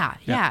belief.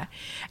 Yeah.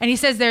 And he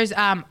says there's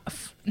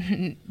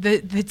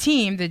the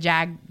team, the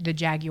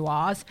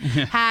Jaguars,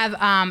 have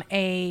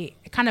a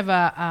kind of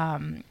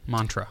a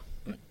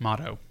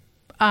motto.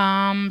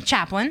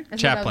 Chaplain.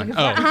 Chaplain.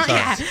 Oh,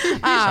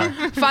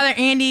 sorry. Father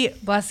Andy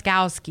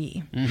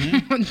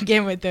Blaskowski.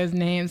 Again with those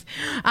names.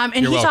 And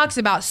You're he welcome. talks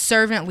about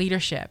servant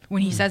leadership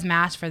when he says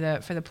mass for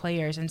the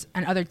players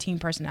and other team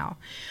personnel.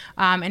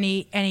 And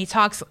he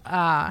talks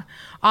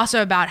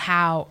also about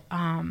how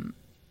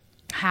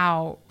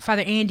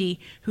Father Andy,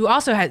 who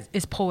also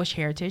is Polish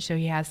heritage, so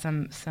he has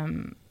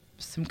some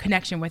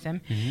connection with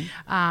him.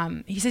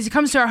 He says he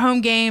comes to our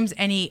home games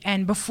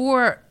and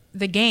before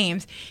the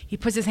games, he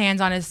puts his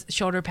hands on his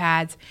shoulder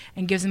pads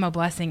and gives them a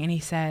blessing, and he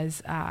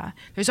says,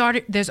 there's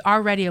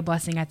already a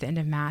blessing at the end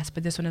of Mass,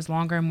 but this one is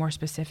longer and more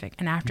specific,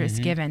 and after it's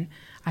given,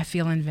 I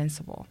feel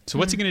invincible. So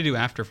what's he going to do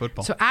after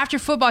football? So after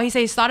football, he says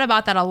he's thought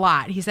about that a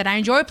lot. He said, I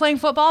enjoy playing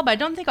football, but I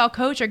don't think I'll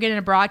coach or get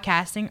into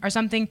broadcasting or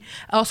something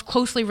else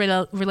closely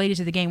related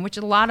to the game, which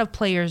a lot of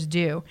players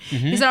do.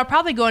 He said, I'll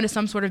probably go into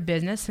some sort of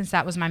business since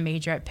that was my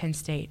major at Penn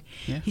State.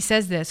 Yeah. He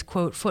says this,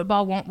 quote,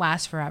 football won't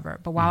last forever,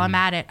 but while I'm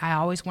at it, I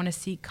always want to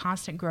seek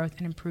constant growth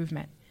and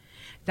improvement.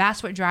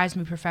 That's what drives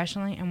me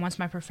professionally, and once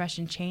my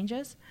profession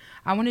changes,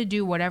 I want to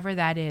do whatever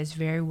that is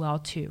very well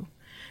too.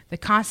 The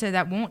constant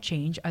that won't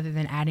change, other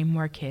than adding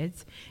more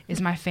kids,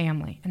 is my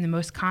family. And the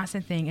most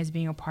constant thing is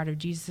being a part of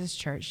Jesus'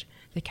 church,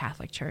 the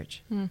Catholic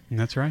Church.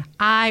 That's right.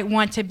 I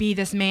want to be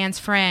this man's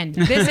friend.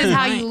 This is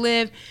how you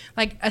live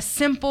like a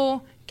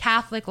simple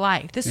Catholic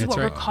life. This is what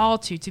we're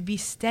called to be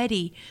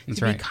steady,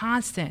 to be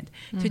constant,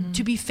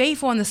 to be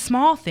faithful in the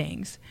small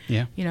things.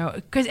 Yeah.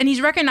 And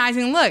he's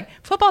recognizing, look,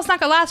 football's not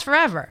going to last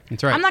forever.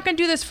 That's right. I'm not going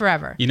to do this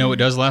forever. You know what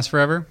does last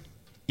forever?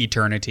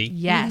 Eternity.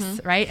 Yes,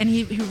 right? And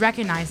he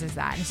recognizes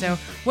that. And so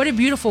what a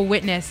beautiful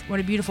witness,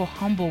 what a beautiful,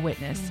 humble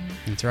witness.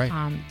 That's right.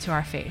 To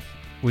our faith.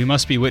 We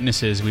must be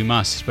witnesses, we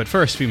must. But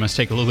first, we must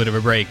take a little bit of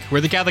a break.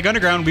 We're the Catholic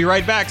Underground. We'll be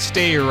right back.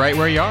 Stay right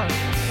where you are.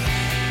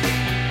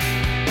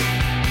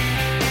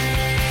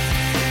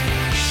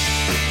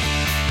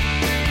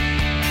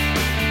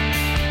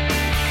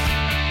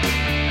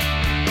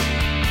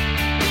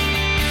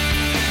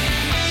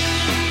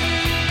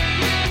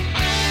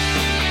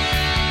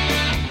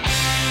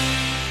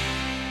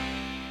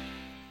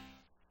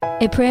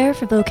 A prayer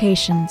for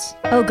vocations.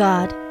 O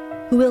God,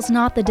 who wills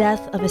not the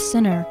death of a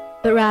sinner,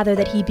 but rather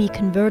that he be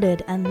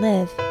converted and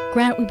live,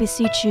 grant, we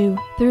beseech you,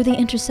 through the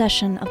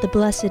intercession of the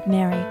Blessed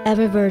Mary,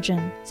 ever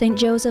Virgin, Saint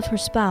Joseph her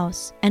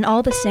spouse, and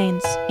all the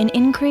saints, an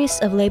increase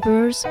of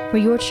laborers for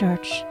your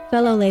church,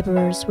 fellow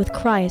laborers with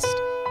Christ,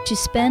 to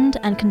spend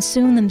and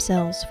consume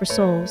themselves for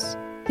souls.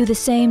 Through the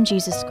same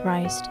Jesus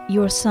Christ,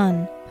 your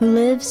Son, who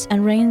lives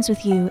and reigns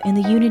with you in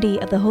the unity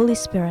of the Holy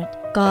Spirit,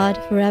 God,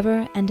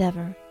 forever and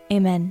ever.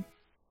 Amen.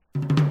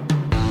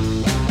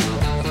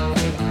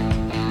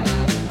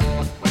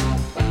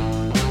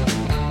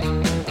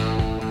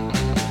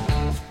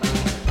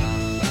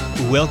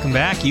 Welcome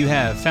back. You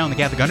have found the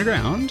Catholic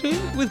Underground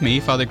with me,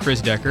 Father Chris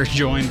Decker,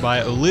 joined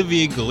by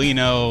Olivia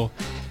Galino,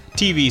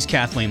 TV's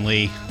Kathleen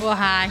Lee. Well,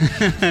 hi.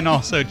 And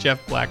also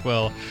Jeff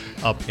Blackwell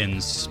up in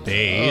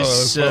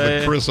space. Oh, that's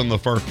Father Chris on the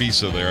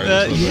Farfisa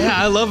there. Yeah,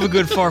 I love a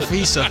good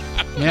Farfisa.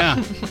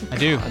 Yeah, I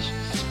do.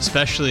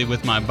 Especially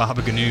with my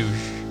Baba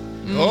Ganoush.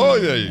 Oh,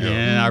 there you go.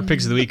 Yeah, our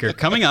picks of the week are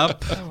coming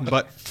up.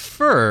 But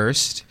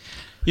first,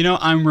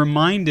 I'm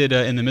reminded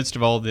in the midst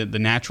of all the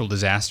natural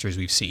disasters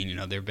we've seen.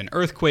 There have been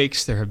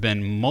earthquakes, there have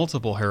been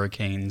multiple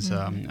hurricanes,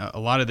 a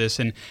lot of this.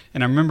 And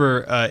I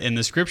remember in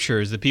the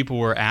scriptures, the people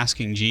were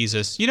asking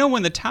Jesus,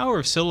 when the Tower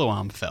of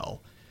Siloam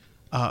fell,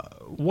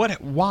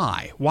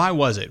 why? Why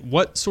was it?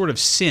 What sort of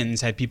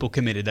sins had people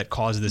committed that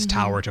caused this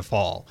tower to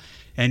fall?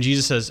 And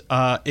Jesus says,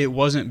 it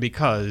wasn't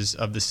because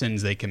of the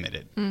sins they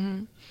committed.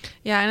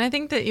 Yeah, and I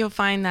think that you'll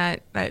find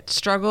that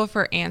struggle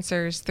for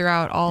answers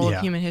throughout all of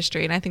human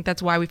history. And I think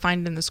that's why we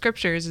find it in the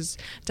scriptures, is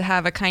to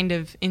have a kind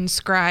of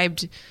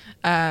inscribed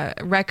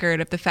record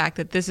of the fact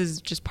that this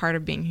is just part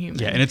of being human.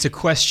 Yeah, and it's a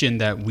question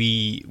that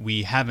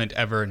we haven't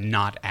ever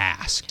not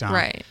asked.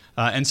 Right.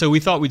 And so we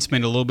thought we'd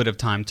spend a little bit of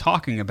time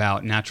talking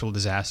about natural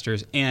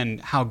disasters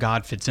and how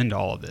God fits into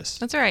all of this.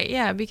 That's right,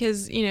 yeah,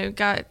 because,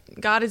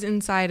 God is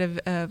inside of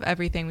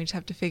everything. We just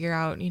have to figure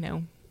out,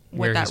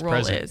 what that role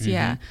present. is.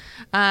 Yeah.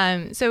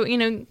 So,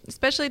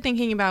 especially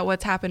thinking about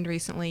what's happened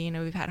recently,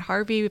 we've had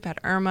Harvey, we've had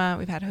Irma,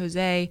 we've had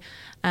Jose,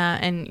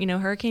 and,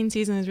 hurricane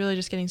season is really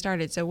just getting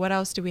started. So what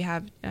else do we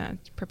have to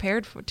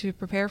prepare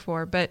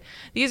for? But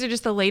these are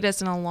just the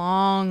latest in a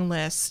long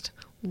list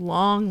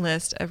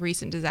of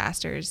recent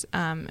disasters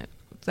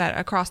that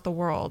across the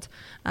world.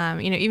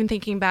 Even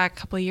thinking back a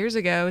couple of years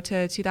ago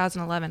to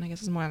 2011, I guess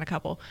it's more than a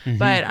couple,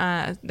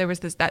 but there was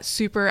that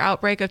super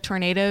outbreak of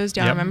tornadoes.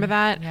 Do y'all remember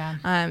that?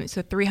 Yeah.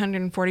 So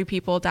 340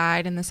 people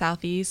died in the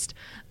southeast.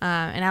 In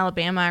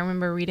Alabama, I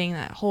remember reading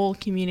that whole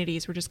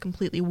communities were just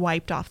completely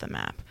wiped off the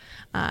map.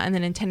 And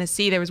then in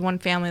Tennessee, there was one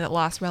family that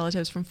lost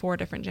relatives from 4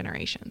 different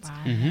generations.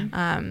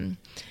 Wow.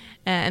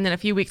 And then a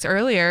few weeks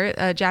earlier,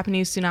 a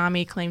Japanese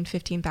tsunami claimed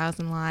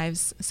 15,000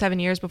 lives. 7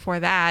 years before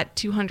that,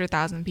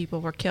 200,000 people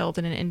were killed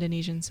in an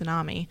Indonesian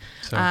tsunami.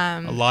 So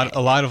a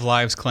lot of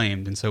lives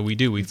claimed, and so we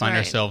find right.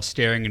 ourselves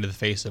staring into the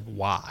face of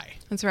why.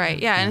 That's right.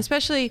 Yeah, and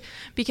especially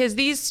because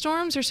these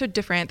storms are so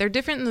different. They're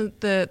different in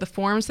the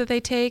forms that they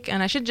take.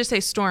 And I should just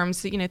say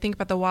storms. Think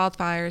about the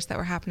wildfires that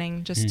were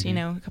happening just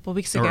a couple of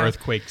weeks ago. Or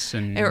earthquakes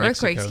in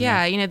Mexico. Mexico,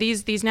 Yeah.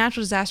 These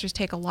natural disasters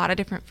take a lot of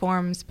different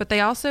forms, but they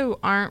also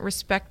aren't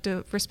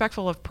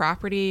respectful of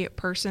property,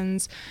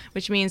 persons,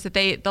 which means that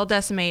they'll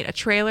decimate a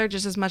trailer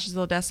just as much as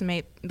they'll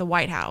decimate the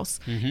White House.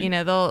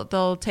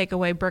 They'll take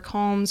away brick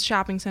homes,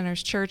 shopping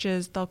centers,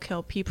 churches. They'll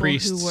kill people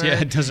Priests, who were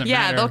it doesn't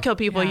matter. Yeah, they'll kill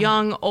people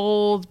young,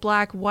 old,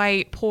 black,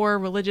 white, poor,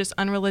 religious,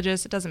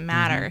 unreligious. It doesn't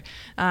matter.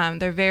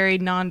 They're very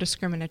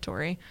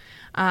non-discriminatory.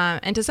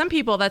 And to some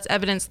people, that's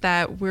evidence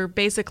that we're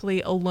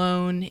basically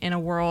alone in a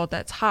world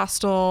that's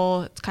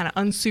hostile. It's kind of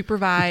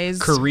unsupervised.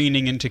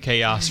 Careening into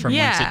chaos from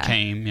whence it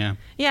came. Yeah.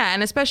 Yeah,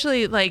 and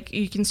especially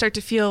you can start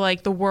to feel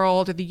like the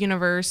world or the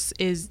universe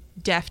is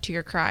deaf to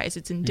your cries.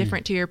 It's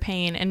indifferent to your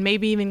pain, and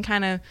maybe even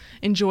kind of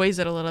enjoys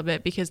it a little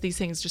bit because these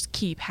things just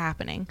keep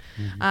happening.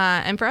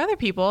 And for other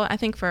people, I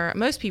think for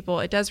most people,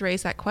 it does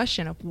raise that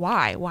question of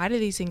why. Why do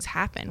these things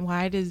happen?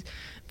 Why does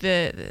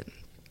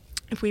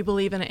if we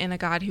believe in a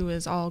God who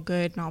is all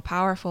good and all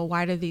powerful,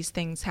 why do these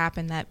things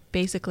happen that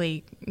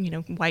basically,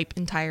 wipe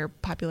entire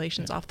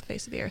populations off the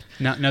face of the earth?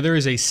 Now there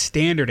is a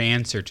standard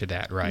answer to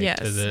that, right? Yes.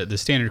 The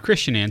standard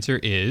Christian answer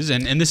is,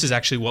 and this is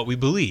actually what we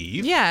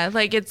believe. Yeah,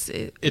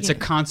 it's a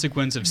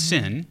consequence of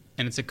sin,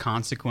 and it's a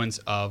consequence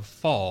of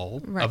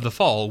the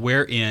fall,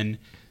 wherein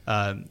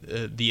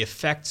the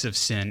effects of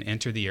sin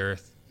enter the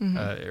earth.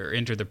 Or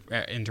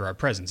enter our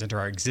presence, enter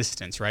our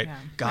existence, right? Yeah.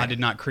 God did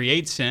not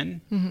create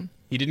sin.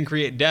 He didn't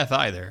create death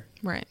either.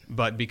 Right.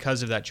 But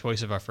because of that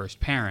choice of our first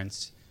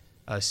parents,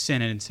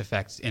 sin and its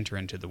effects enter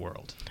into the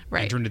world.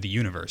 Right. Enter into the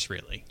universe,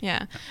 really.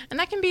 Yeah. And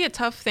that can be a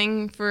tough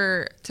thing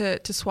to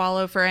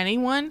swallow for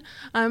anyone.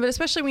 But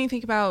especially when you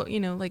think about,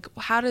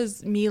 how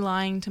does me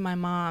lying to my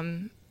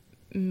mom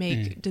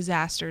make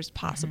disasters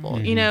possible?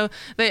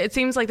 It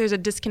seems like there's a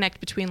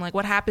disconnect between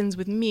what happens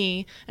with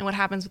me and what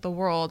happens with the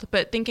world,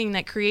 but thinking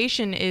that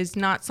creation is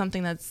not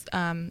something that's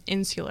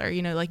insular.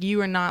 You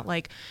are not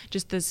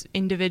just this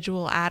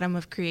individual atom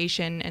of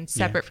creation and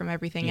separate from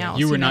everything else.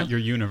 You were not your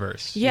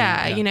universe.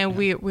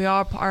 We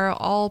all are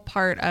all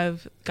part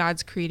of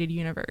God's created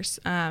universe,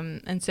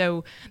 and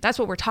so that's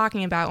what we're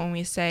talking about when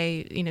we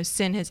say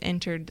sin has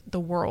entered the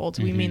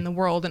world. We mean the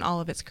world and all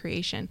of its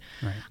creation.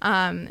 Right.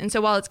 And so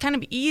while it's kind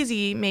of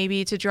easy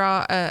maybe to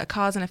draw a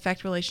cause and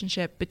effect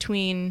relationship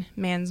between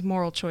man's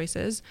moral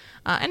choices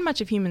and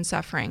much of human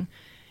suffering,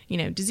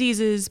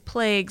 diseases,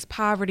 plagues,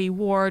 poverty,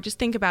 war. Just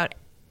think about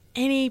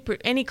any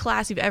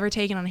class you've ever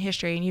taken on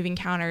history, and you've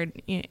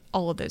encountered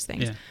all of those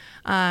things.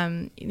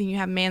 You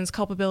have man's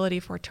culpability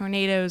for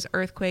tornadoes,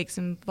 earthquakes,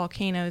 and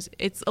volcanoes.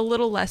 It's a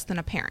little less than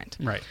apparent.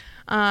 Right.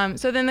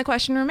 So then the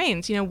question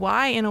remains,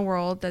 why in a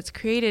world that's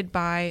created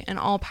by an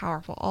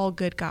all-powerful,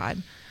 all-good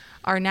God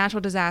are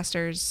natural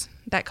disasters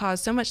that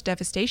cause so much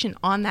devastation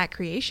on that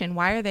creation,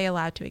 why are they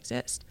allowed to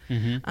exist?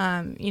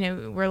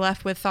 We're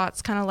left with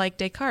thoughts kind of like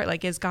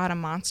Descartes, is God a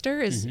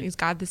monster? Is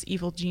God this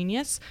evil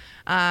genius?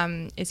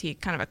 Is he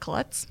kind of a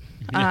klutz?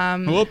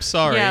 Whoops,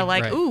 sorry.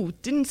 Yeah, ooh,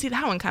 didn't see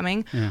that one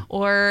coming. Yeah.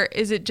 Or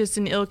is it just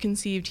an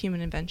ill-conceived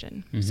human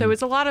invention? So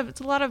it's a lot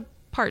of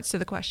parts to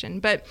the question,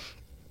 but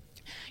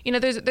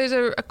there's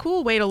a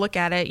cool way to look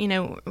at it,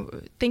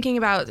 thinking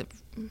about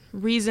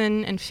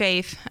reason and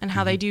faith and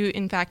how they do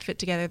in fact fit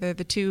together. They're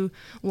the two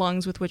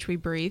lungs with which we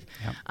breathe.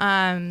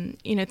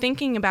 Yep.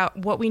 Thinking about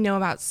what we know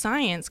about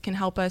science can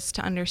help us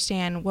to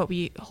understand what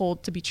we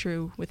hold to be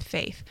true with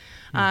faith.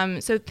 Over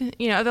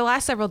the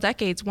last several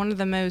decades, one of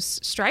the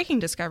most striking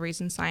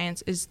discoveries in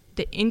science is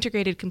the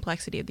integrated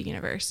complexity of the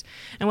universe.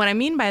 And what I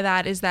mean by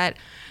that is that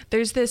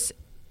there's this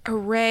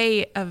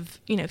array of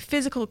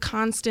physical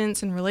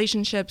constants and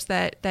relationships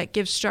that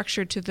give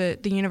structure to the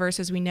universe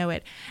as we know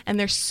it, and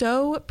they're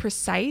so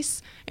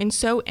precise and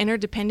so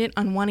interdependent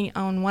on one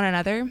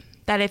another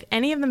that if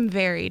any of them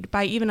varied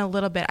by even a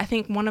little bit, I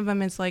think one of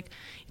them is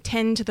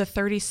 10 to the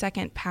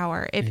 32nd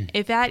power.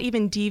 If that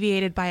even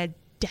deviated by a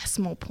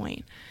decimal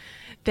point,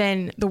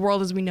 then the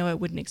world as we know it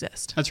wouldn't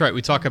exist. That's right.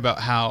 We talk about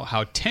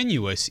how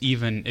tenuous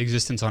even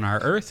existence on our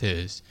Earth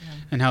is,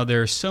 and how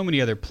there are so many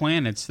other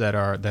planets that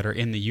are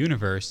in the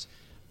universe.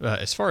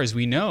 As far as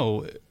we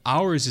know,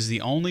 ours is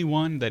the only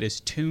one that is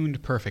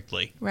tuned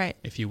perfectly, right,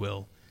 if you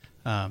will,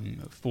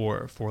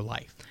 for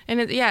life. And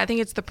I think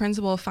it's the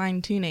principle of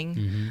fine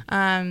tuning.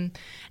 And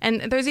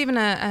there's even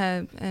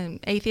an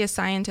atheist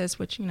scientist,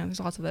 which there's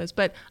lots of those,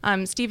 but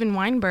Steven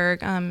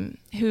Weinberg,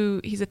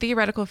 who he's a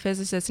theoretical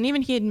physicist, and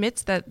even he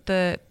admits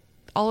that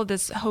all of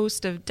this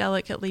host of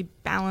delicately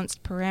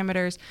balanced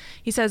parameters,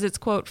 he says it's,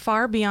 quote,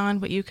 far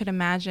beyond what you could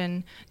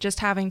imagine just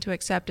having to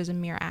accept as a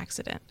mere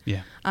accident.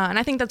 Yeah. And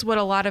I think that's what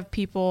a lot of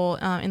people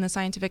in the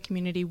scientific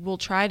community will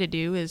try to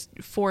do, is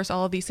force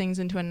all of these things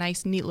into a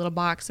nice, neat little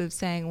box of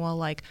saying, well,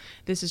 like,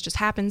 this is just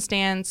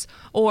happenstance,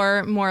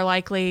 or more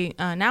likely,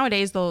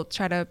 nowadays they'll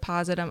try to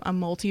posit a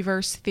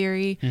multiverse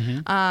theory.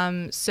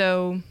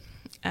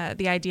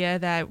 The idea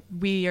that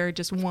we are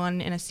just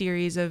one in a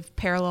series of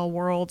parallel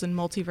worlds and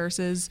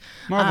multiverses.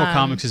 Marvel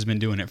Comics has been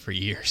doing it for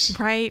years.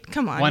 Right?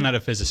 Come on. Why not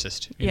a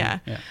physicist? Yeah.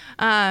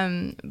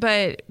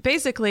 But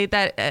basically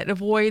that it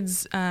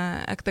avoids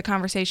the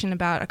conversation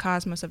about a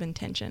cosmos of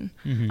intention,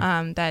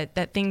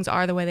 that things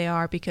are the way they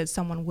are because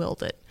someone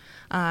willed it.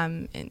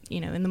 And,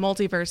 in the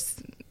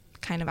multiverse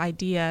kind of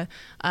idea,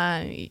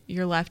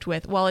 you're left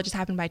with, well, it just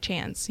happened by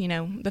chance.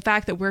 The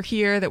fact that we're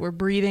here, that we're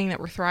breathing, that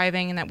we're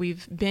thriving, and that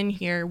we've been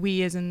here,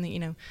 we as in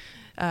the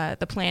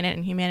planet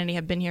and humanity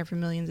have been here for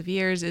millions of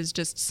years, is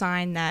just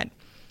sign that,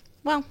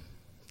 well,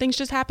 things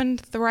just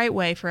happened the right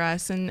way for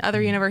us, and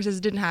other universes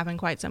didn't happen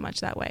quite so much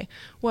that way.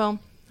 Well,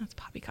 that's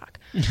poppycock.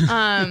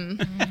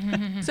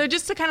 So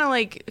just to kind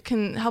of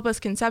can help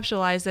us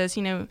conceptualize this,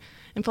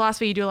 in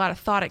philosophy, you do a lot of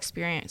thought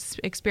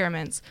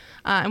experiments,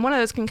 and one of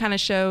those can kind of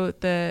show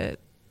the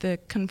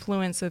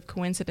confluence of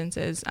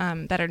coincidences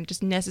that are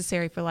just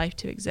necessary for life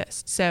to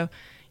exist. So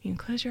you can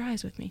close your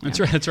eyes with me. That's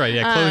right.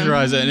 Yeah, close your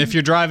eyes. And if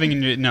you're driving,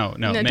 and don't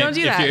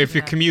do that. If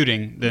you're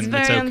commuting, then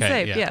it's okay.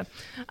 Unsafe, yeah.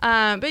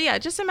 But yeah,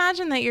 just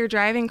imagine that you're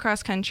driving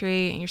cross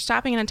country and you're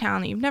stopping in a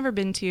town that you've never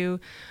been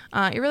to.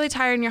 You're really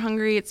tired and you're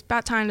hungry. It's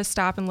about time to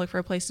stop and look for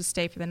a place to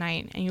stay for the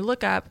night. And you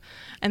look up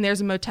and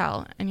there's a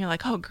motel, and you're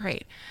like, oh,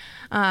 great.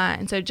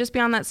 And so just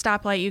beyond that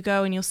stoplight you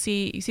go, and you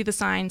see the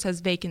sign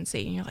says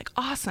vacancy, and you're like,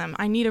 awesome,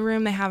 I need a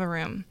room. They have a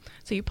room.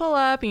 So you pull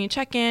up and you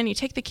check in, you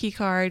take the key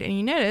card, and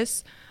you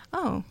notice,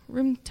 oh,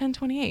 room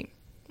 1028.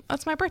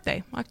 That's my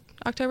birthday,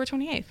 October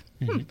 28th.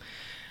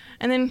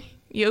 And then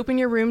you open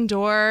your room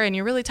door and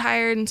you're really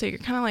tired, and so you're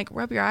kind of like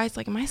rub your eyes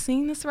like, am I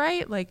seeing this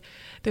right? Like,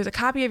 there's a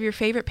copy of your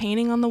favorite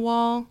painting on the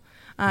wall.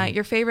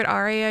 Your favorite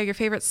aria, your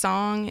favorite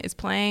song is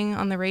playing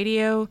on the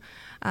radio.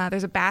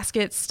 There's a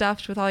basket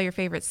stuffed with all your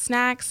favorite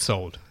snacks.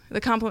 Sold. The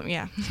food,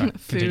 yes.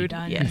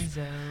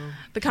 Dunzo.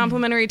 The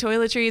complimentary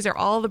toiletries are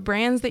all the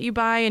brands that you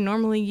buy and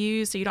normally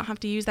use, so you don't have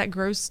to use that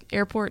gross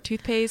airport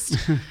toothpaste.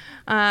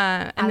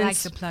 I like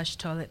the plush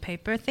toilet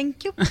paper,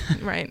 thank you.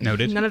 Right.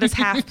 Noted. None of this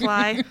half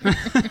ply.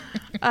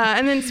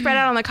 And then spread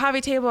out on the coffee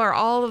table are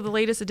all of the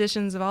latest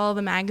editions of all of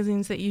the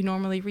magazines that you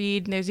normally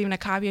read. And there's even a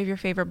copy of your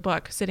favorite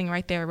book sitting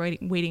right there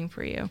waiting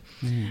for you.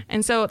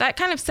 And so that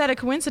kind of set of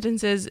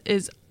coincidences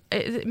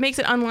it makes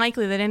it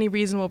unlikely that any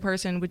reasonable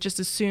person would just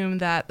assume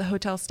that the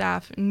hotel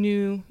staff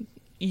knew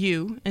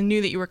you and knew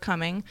that you were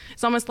coming.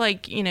 It's almost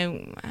like,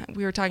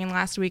 we were talking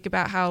last week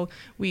about how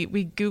we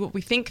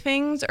think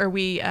things, or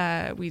we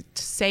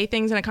say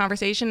things in a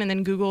conversation, and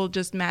then Google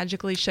just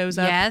magically shows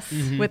up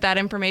with that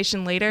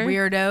information later.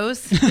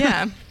 Weirdos.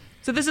 Yeah.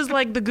 So this is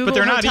like the Google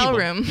hotel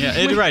room.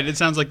 Yeah, right. It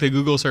sounds like the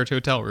Google search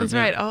hotel room. That's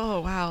right. Oh,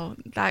 wow.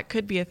 That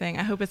could be a thing.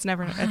 I hope it's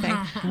never a thing.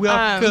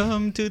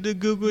 Welcome to the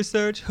Google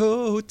search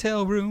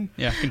hotel room.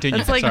 Yeah, continue.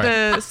 It's like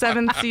the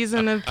 7th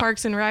season of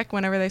Parks and Rec,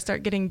 whenever they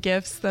start getting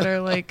gifts that are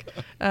like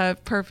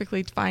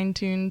perfectly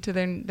fine-tuned to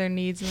their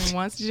needs and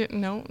wants.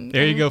 No?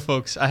 There you go,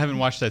 folks. I haven't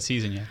watched that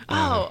season yet.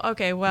 Oh,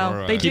 okay.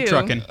 Well, they do. Keep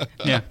trucking.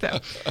 Yeah. So,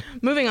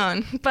 moving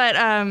on. But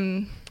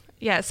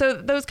yeah,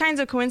 so those kinds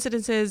of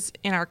coincidences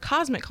in our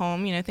cosmic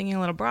home, thinking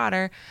a little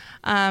broader,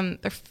 they're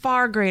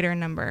far greater in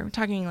number. We're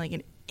talking like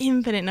an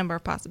infinite number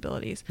of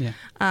possibilities. Yeah.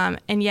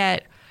 And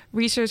yet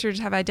researchers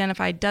have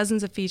identified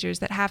dozens of features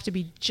that have to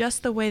be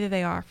just the way that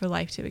they are for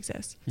life to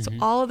exist. So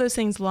all of those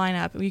things line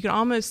up. We could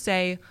almost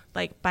say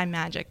like by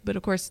magic, but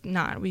of course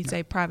not. We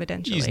say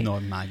providentially. It's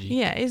not magic.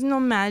 Yeah, it's not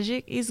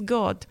magic. It's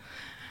God.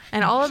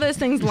 And all of those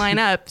things line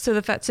up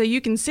so you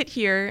can sit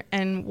here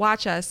and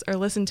watch us or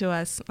listen to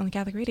us on the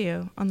Catholic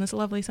radio on this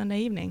lovely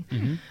Sunday evening.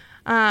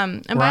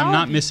 And where I'm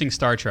not missing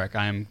Star Trek.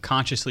 I am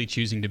consciously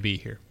choosing to be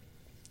here.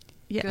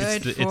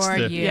 Yes. Good for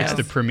you. It's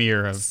the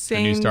premiere of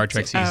the new Star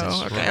Trek season,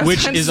 okay.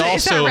 which is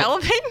also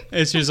relevant?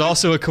 It's just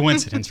also a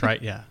coincidence,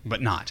 right? Yeah,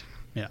 but not.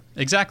 Yeah,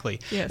 exactly.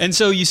 Yes. And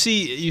so you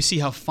see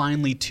how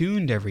finely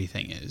tuned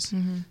everything is.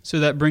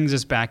 So that brings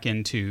us back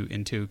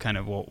into kind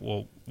of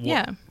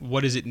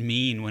what does it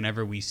mean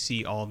whenever we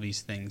see all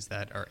these things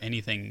that are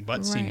anything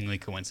but seemingly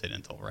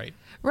coincidental, right?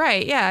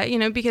 Right.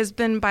 Yeah. Because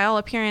then by all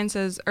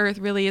appearances, Earth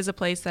really is a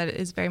place that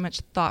is very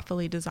much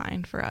thoughtfully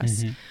designed for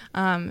us.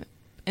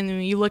 And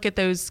then you look at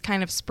those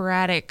kind of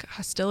sporadic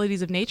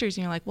hostilities of natures,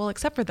 and you're like, well,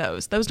 except for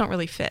those don't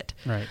really fit.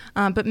 Right.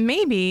 But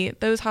maybe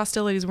those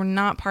hostilities were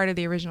not part of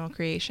the original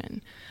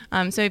creation.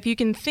 So if you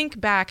can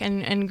think back,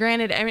 and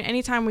granted,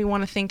 anytime we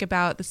want to think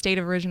about the state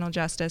of original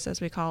justice,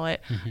 as we call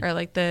it, or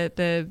like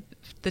the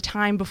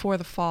time before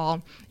the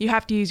fall, you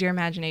have to use your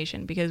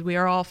imagination, because we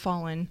are all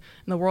fallen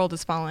and the world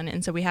is fallen,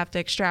 and so we have to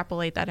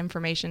extrapolate that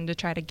information to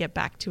try to get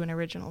back to an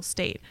original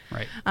state.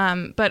 Right.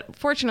 But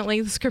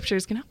fortunately, the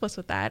scriptures can help us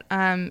with that.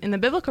 In the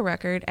biblical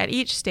record, at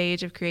each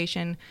stage of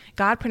creation,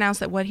 God pronounced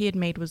that what he had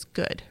made was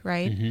good,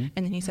 right? And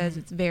then he says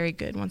it's very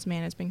good once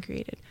man has been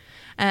created.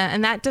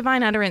 And that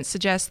divine utterance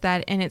suggests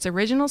that in its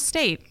original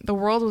state, the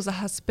world was a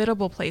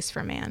hospitable place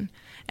for man,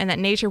 and that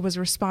nature was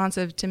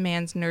responsive to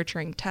man's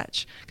nurturing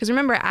touch. Because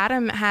remember,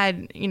 Adam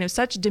had,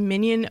 such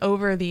dominion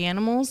over the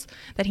animals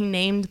that he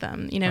named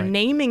them. Right.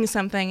 Naming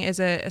something is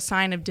a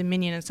sign of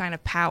dominion, a sign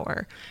of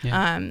power.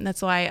 Yeah.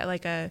 That's why,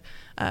 like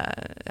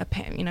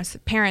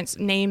parents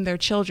name their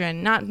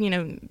children, not,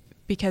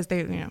 because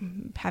they,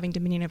 having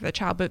dominion over the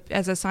child, but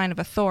as a sign of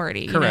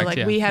authority.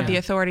 Correct, we have the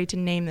authority to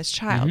name this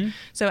child.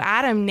 So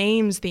Adam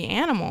names the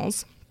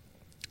animals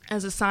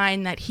as a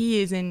sign that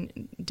he is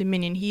in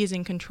dominion, he is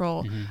in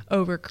control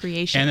over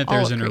creation. And that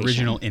there's an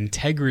original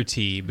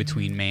integrity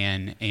between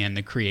man and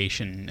the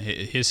creation,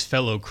 his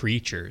fellow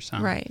creatures,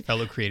 right?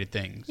 Fellow created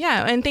things.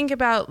 Yeah, and think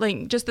about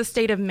like just the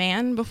state of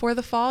man before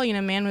the fall.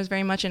 Man was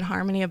very much in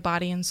harmony of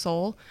body and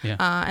soul,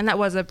 and that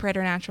was a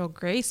preternatural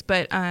grace.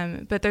 But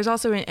there's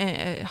also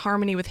a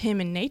harmony with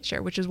him in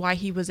nature, which is why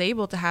he was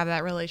able to have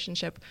that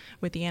relationship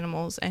with the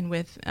animals and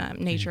with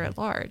nature at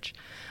large.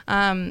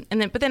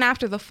 But then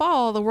after the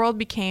fall, the world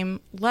became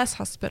less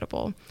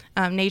hospitable.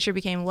 Nature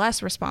became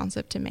less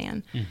responsive to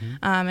man.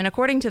 And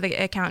according to the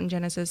account in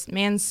Genesis,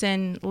 man's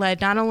sin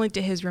led not only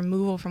to his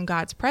removal from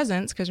God's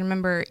presence, because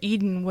remember,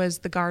 Eden was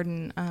the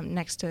garden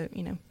next to,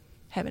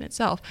 heaven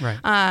itself.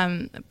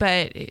 Right.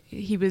 But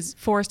he was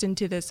forced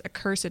into this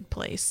accursed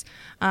place.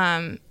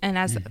 And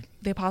as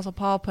the Apostle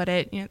Paul put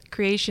it,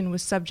 creation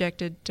was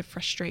subjected to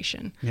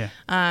frustration. Yeah.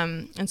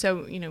 And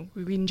so,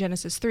 we read in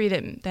Genesis 3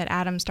 that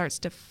Adam starts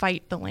to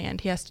fight the land.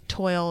 He has to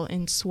toil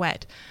in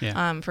sweat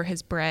for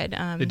his bread.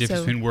 The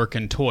difference between work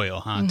and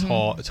toil, huh?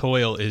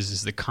 Toil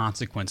is the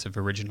consequence of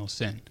original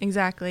sin.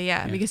 Exactly,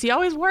 yeah. Because he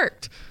always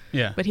worked.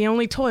 Yeah. But he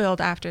only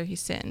toiled after he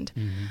sinned.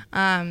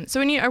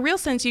 So in a real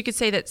sense, you could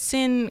say that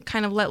sin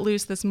kind of let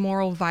loose this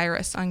moral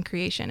virus on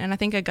creation. And I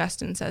think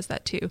Augustine says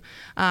that too.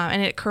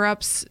 And it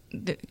corrupts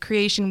the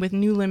creation with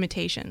new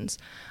limitations.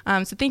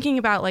 So thinking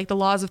about like the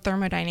laws of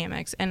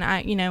thermodynamics,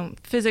 and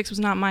physics was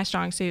not my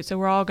strong suit, so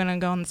we're all going to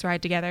go on this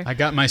ride together. I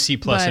got my C+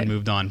 and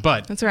moved on,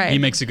 but that's right. He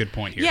makes a good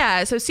point here.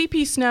 Yeah, so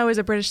C.P. Snow is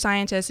a British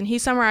scientist, and he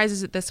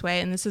summarizes it this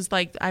way, and this is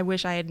like, I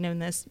wish I had known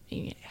this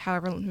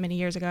however many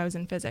years ago I was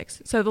in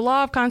physics. So the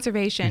law of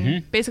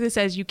conservation basically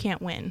says you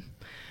can't win.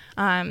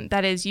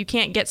 That is, you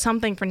can't get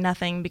something for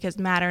nothing because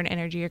matter and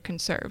energy are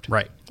conserved.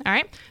 Right. All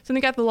right. So then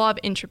we got the law of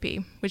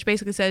entropy, which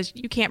basically says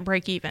you can't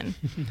break even.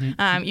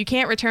 You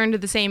can't return to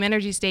the same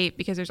energy state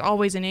because there's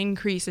always an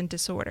increase in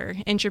disorder.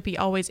 Entropy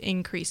always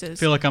increases.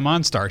 I feel like I'm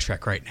on Star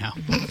Trek right now.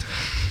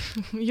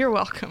 You're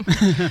welcome.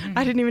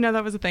 I didn't even know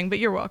that was a thing, but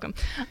you're welcome.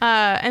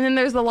 And then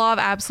there's the law of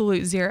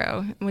absolute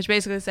zero, which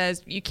basically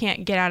says you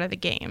can't get out of the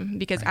game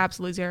because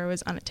absolute zero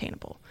is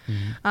unattainable.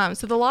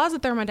 So the laws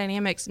of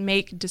thermodynamics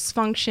make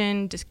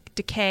dysfunction,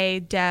 decay,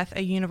 death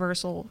a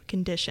universal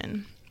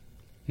condition.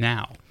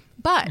 Now.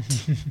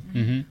 But,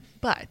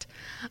 but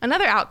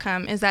another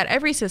outcome is that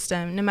every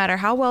system, no matter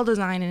how well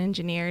designed and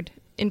engineered,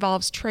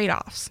 involves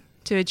trade-offs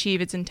to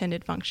achieve its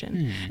intended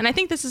function. And I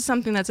think this is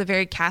something that's a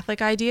very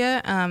Catholic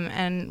idea,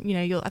 and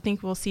I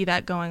think we'll see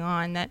that going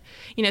on. That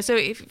so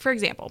if, for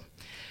example,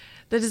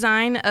 the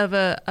design of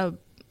a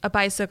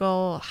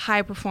bicycle,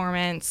 high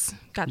performance,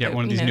 got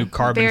one of these new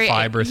carbon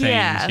fiber things.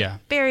 Yeah,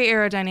 very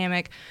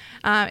aerodynamic.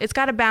 It's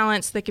got to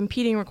balance the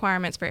competing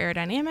requirements for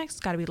aerodynamics.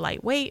 It's got to be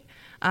lightweight.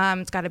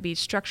 It's got to be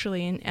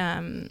structurally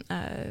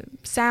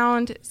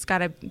sound. It's got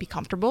to be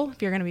comfortable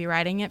if you're going to be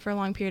riding it for a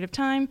long period of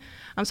time.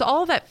 So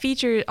all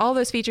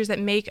those features that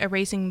make a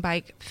racing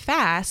bike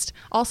fast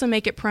also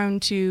make it prone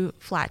to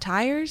flat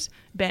tires,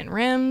 bent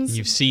rims,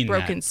 you've seen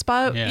broken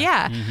spoke.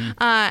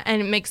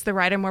 And it makes the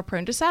rider more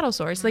prone to saddle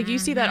sores. Like you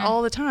see that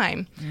all the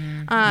time.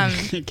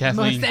 Kathleen,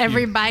 most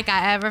every bike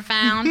I ever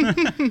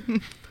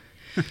found.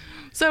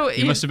 So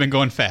you must have been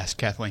going fast,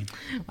 Kathleen.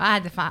 Well, I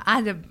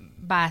had to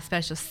buy a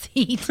special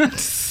seat.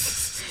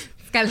 It's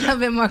got a little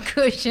bit more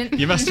cushion.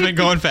 You must have been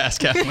going fast,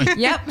 Kathleen.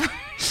 Yep.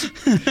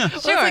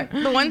 Sure. Like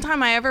the one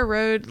time I ever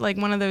rode like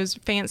one of those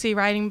fancy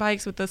riding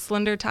bikes with the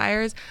slender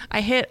tires,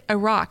 I hit a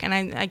rock, and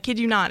I kid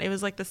you not, it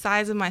was like the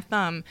size of my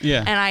thumb. Yeah.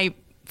 And I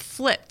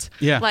flipped.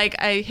 Yeah.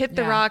 Like I hit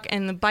the rock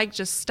and the bike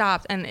just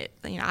stopped, and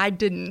I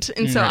didn't.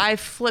 And so I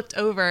flipped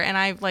over, and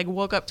I like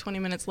woke up 20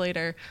 minutes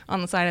later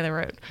on the side of the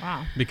road.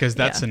 Wow. Because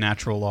that's a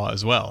natural law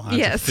as well. That's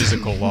yes. a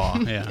physical law.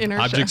 Yeah.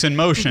 Inertia. Objects in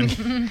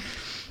motion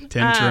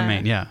tend to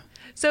remain. Yeah.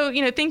 So,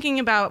 thinking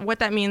about what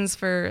that means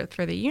for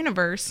the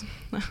universe,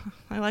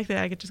 I like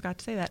that I just got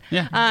to say that.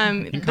 Yeah.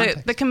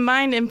 The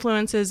combined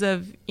influences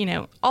of,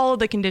 all of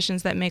the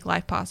conditions that make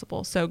life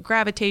possible. So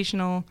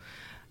gravitational,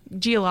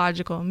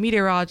 geological,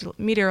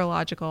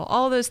 meteorological,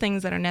 all of those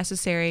things that are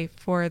necessary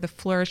for the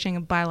flourishing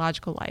of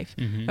biological life,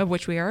 of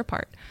which we are a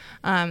part.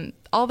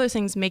 All those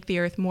things make the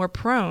Earth more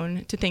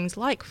prone to things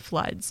like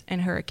floods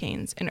and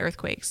hurricanes and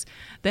earthquakes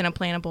than a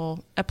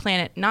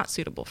planet not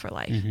suitable for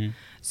life.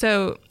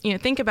 So,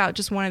 think about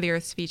just one of the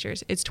Earth's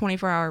features, its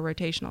 24-hour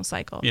rotational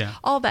cycle. Yeah.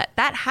 All that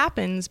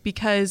happens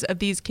because of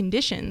these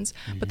conditions,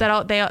 but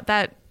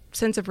that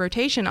sense of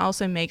rotation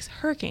also makes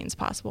hurricanes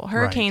possible.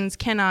 Hurricanes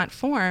cannot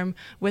form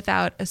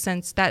without a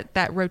sense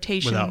that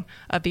rotation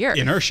of the Earth.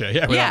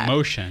 Inertia, without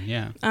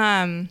motion,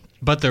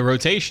 but the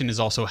rotation is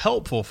also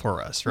helpful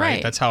for us,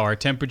 right? That's how our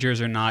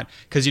temperatures are not,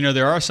 because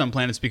there are some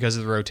planets, because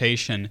of the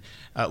rotation,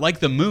 like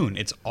the moon,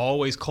 it's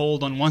always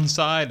cold on one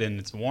side and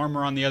it's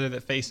warmer on the other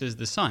that faces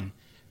the sun,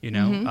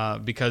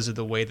 because of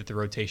the way that the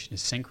rotation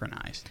is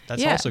synchronized.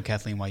 That's also,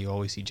 Kathleen, why you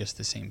always see just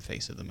the same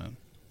face of the moon.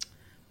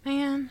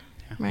 Man.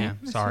 Right. Yeah,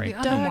 sorry.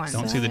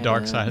 Don't see the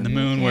dark side of the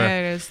moon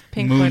where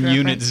Pink moon Floyd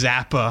unit reference.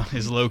 Zappa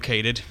is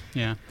located.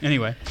 Yeah.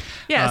 Anyway.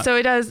 Yeah. So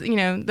it does.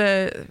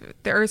 The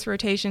Earth's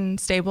rotation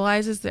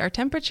stabilizes our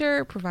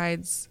temperature,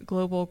 provides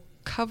global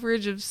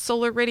coverage of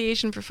solar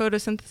radiation for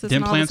photosynthesis. Then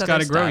and all plants this got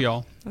other to grow, stuff.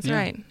 y'all. That's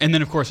right. And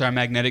then, of course, our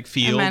magnetic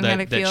field,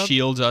 that field.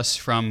 shields us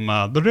from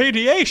the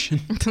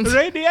radiation. The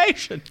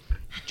radiation.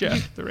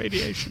 Jeff, the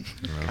radiation.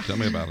 Well, tell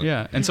me about it.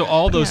 Yeah. And so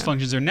all those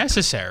functions are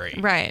necessary.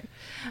 Right.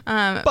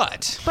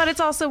 But it's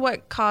also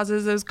what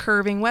causes those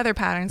curving weather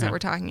patterns that we're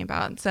talking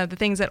about. So the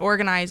things that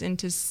organize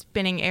into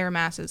spinning air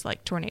masses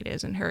like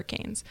tornadoes and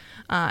hurricanes.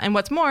 And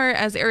what's more,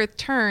 as the Earth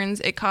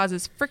turns, it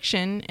causes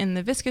friction in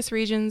the viscous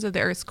regions of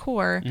the Earth's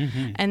core.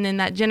 And then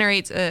that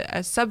generates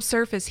a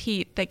subsurface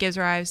heat that gives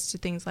rise to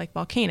things like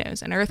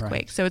volcanoes and earthquakes.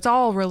 Right. So it's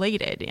all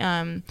related.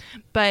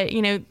 But,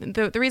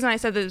 the reason I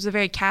said that it was a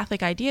very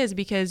Catholic idea is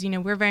because,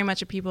 we're very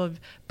much a people of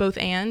both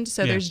and.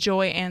 So there's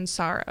joy and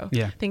sorrow.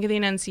 Yeah. Think of the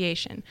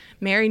Annunciation.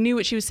 Mary knew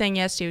what she was saying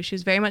yes to. She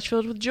was very much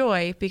filled with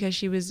joy because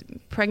she was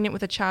pregnant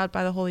with a child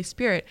by the Holy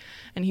Spirit,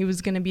 and he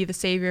was going to be the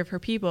savior of her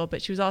people.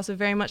 But she was also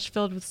very much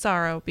filled with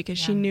sorrow because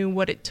she knew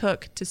what it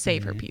took to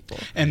save her people.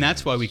 And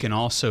that's why we can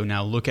also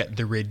now look at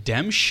the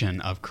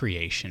redemption of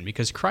creation,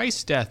 because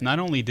Christ's death, not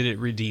only did it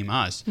redeem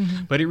us,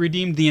 but it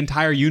redeemed the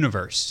entire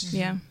universe.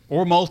 Yeah.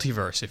 Or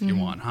multiverse, if you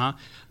want,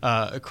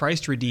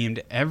 Christ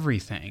redeemed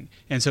everything.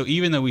 And so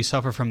even though we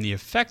suffer from the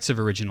effects of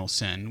original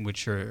sin,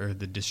 which are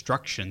the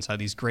destructions,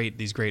 these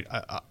great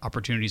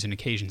opportunities and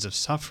occasions of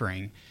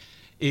suffering,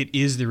 it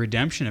is the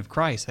redemption of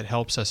Christ that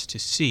helps us to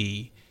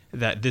see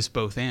that this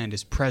both and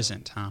is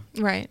present,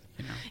 Right.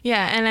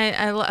 Yeah, and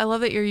I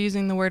love that you're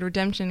using the word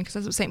redemption, because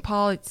that's what St.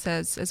 Paul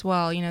says as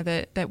well,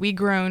 that we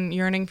groan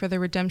yearning for the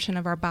redemption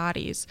of our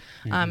bodies.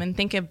 And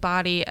think of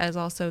body as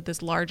also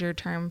this larger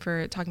term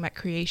for talking about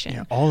creation.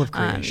 Yeah, all of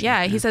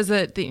creation. He says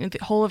that the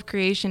whole of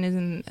creation is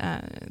in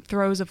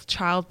throes of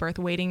childbirth,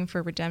 waiting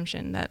for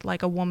redemption, that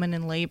like a woman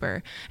in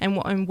labor.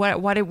 And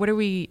what are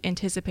we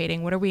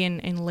anticipating? What are we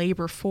in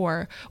labor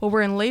for? Well,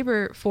 we're in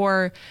labor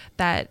for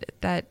that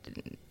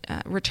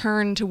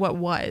return to what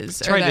was.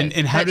 That's right.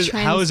 And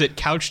how is it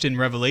couched in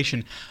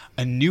Revelation?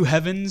 A new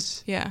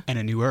heavens and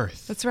a new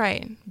earth. That's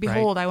right.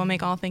 Behold, I will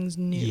make all things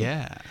new.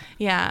 Yeah.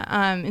 Yeah.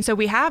 And so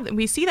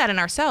we see that in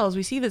ourselves.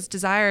 We see this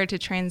desire to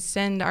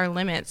transcend our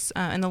limits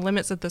and the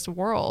limits of this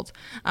world.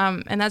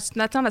 And that's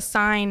not a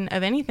sign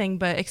of anything,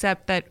 but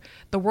except that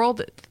the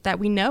world that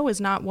we know is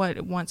not what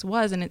it once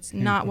was, and it's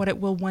not what it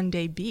will one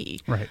day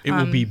be. Right. It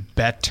will be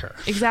better.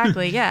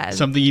 Exactly. Yeah.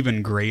 Something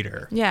even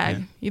greater. Yeah.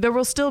 There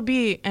will still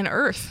be an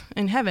earth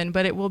in heaven,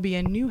 but it will be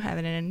a new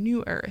heaven and a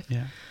new earth.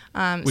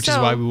 Yeah. Which is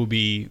why we will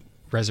be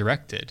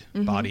resurrected,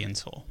 body and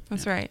soul.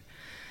 That's right.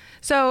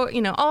 So,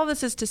 all of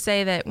this is to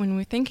say that when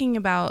we're thinking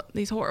about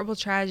these horrible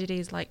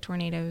tragedies like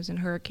tornadoes and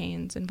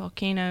hurricanes and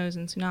volcanoes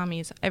and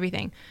tsunamis,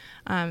 everything,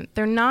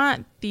 they're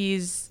not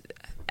these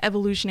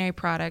evolutionary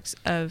products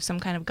of some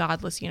kind of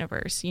godless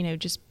universe,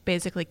 just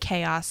basically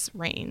chaos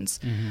reigns.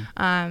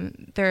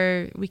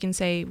 We can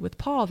say with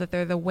Paul that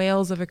they're the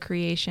wails of a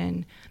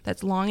creation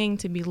that's longing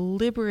to be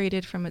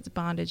liberated from its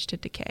bondage to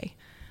decay.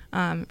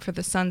 For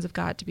the sons of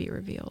God to be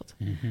revealed.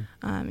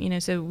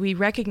 So we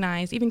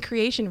recognize, even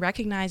creation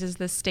recognizes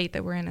this state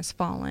that we're in as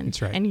fallen.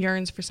 That's right. And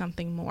yearns for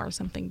something more,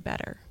 something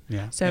better.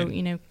 Yeah. So,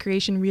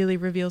 creation really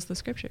reveals the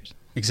scriptures.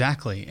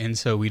 Exactly. And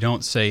so we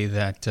don't say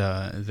that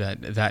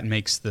that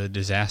makes the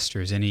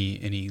disasters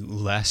any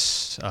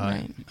less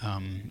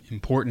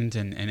important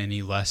and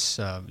any less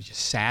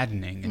just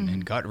saddening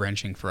and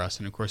gut-wrenching for us.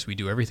 And of course, we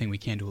do everything we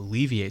can to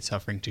alleviate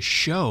suffering, to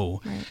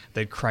show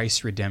that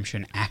Christ's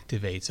redemption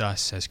activates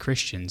us as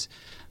Christians.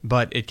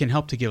 But it can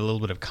help to give a little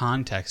bit of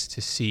context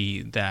to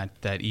see that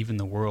even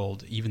the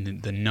world,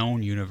 even the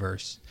known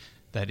universe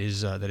that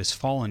is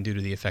fallen due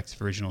to the effects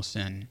of original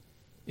sin,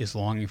 is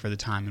longing for the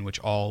time in which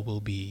all will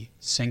be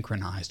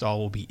synchronized, all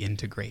will be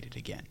integrated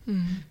again.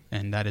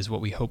 And that is what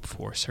we hope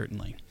for,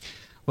 certainly.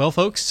 Well,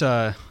 folks,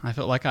 I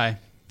felt like I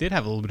did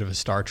have a little bit of a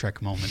Star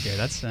Trek moment there.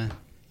 That's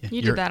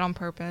you did that on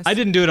purpose. I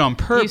didn't do it on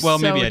purpose. Well,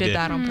 maybe I did.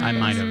 That on purpose. I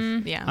might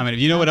have. Yeah. I mean,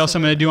 you know what else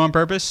I'm going to do on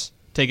purpose?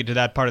 Take it to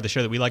that part of the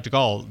show that we like to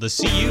call the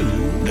CU.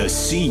 The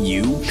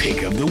CU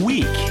Pick of the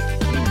Week.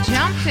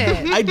 Jumped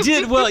it. I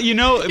did. Well, you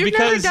know, You've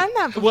because never done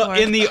that before. well,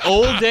 in the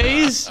old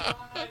days,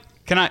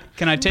 can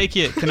I take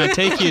you back?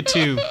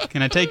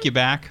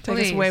 Take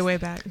us way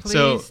back. Please.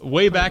 So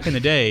way back in the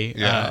day,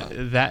 Yeah.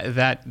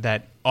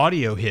 that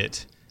audio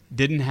hit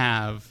didn't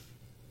have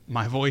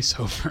my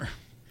voiceover.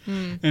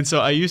 And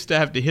so I used to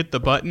have to hit the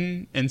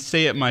button and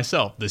say it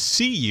myself. The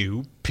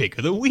CU Pick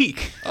of the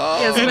Week.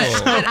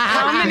 Yes, but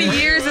how many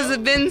years has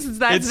it been since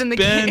that's been the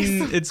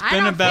case? It's I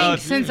been don't about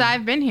think since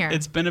I've been here.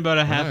 It's been about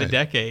a half a Right.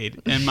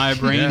 decade, and my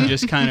brain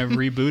just kind of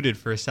rebooted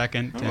for a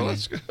second. Oh, And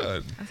that's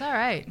good. That's all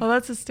right. Well,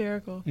 that's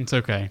hysterical. it's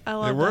okay. I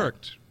love It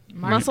worked.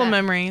 Mark Muscle that.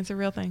 memory. It's a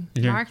real thing.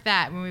 Yeah. Mark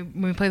that when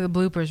we play the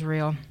bloopers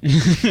reel.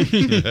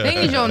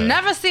 Things you'll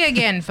never see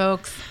again,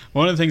 folks.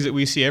 One of the things that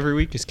we see every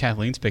week is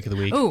Kathleen's Pick of the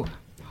Week. Ooh,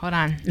 hold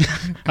on.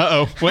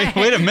 Uh-oh. Wait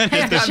a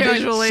minute. There's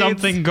visual aids.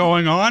 something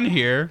going on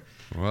here.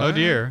 What? Oh,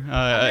 dear.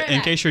 In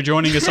case you're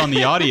joining us on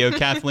the audio,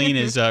 Kathleen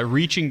is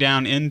reaching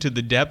down into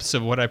the depths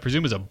of what I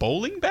presume is a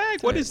bowling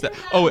bag? What is that?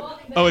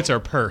 Oh, it's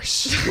her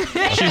purse.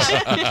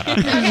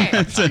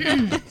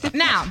 Okay.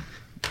 Now,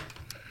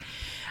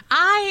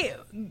 I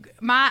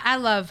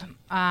love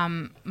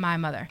my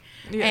mother.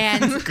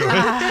 And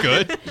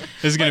Good.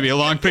 This is going to be a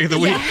long Pick of the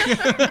Week.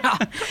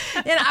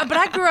 but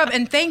I grew up,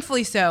 and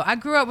thankfully so. I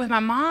grew up with my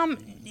mom.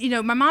 You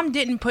know, my mom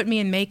didn't put me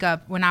in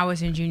makeup when I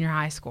was in junior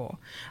high school.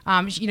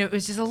 It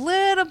was just a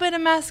little bit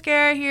of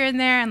mascara here and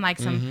there, and like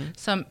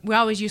some. We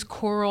always use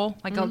coral,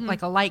 like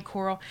a light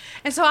coral.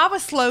 And so I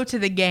was slow to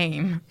the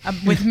game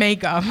with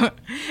makeup.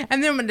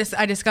 And then when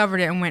I discovered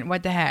it and went,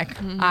 "What the heck?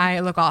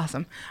 I look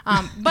awesome."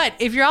 But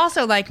if you're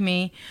also like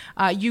me,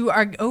 you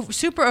are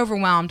super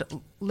overwhelmed,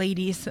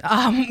 ladies,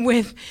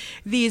 with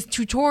these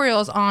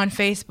tutorials on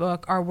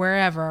Facebook or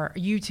wherever,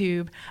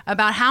 YouTube,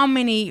 about how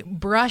many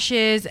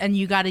brushes and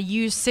you got to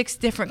use 6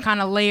 different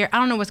kind of layers. I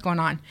don't know what's going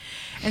on.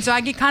 And so I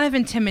get kind of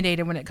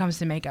intimidated when it comes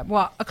to makeup.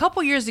 Well, a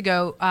couple years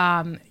ago,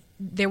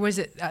 there was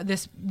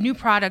this new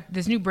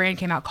brand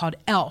came out called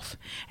e.l.f.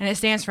 And it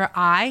stands for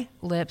eye,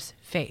 lips,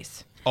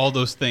 face. All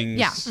those things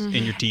Yeah.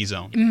 in your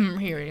T-zone.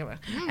 Here we go.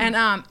 And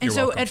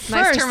so welcome. at first,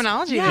 Nice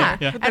terminology yeah,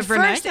 there. With the at first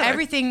vernacular.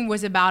 everything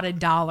was about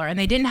 $1, and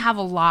they didn't have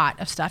a lot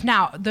of stuff.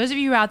 Now, those of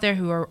you out there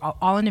who are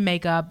all into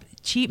makeup,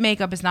 cheap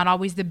makeup is not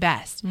always the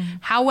best.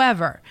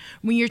 However,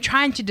 when you're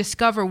trying to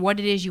discover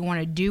what it is you want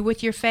to do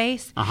with your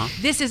face,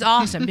 this is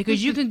awesome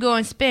because you can go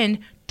and spend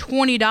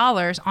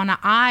 $20 on an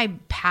eye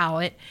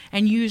palette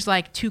and use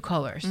like 2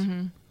 colors.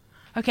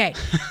 Okay,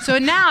 so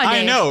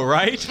nowadays I know,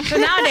 right? So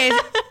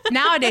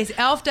nowadays,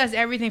 e.l.f. does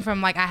everything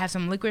from like I have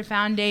some liquid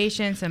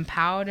foundation, some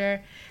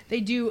powder.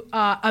 They do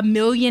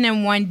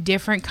 1,000,001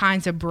 different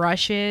kinds of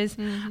brushes,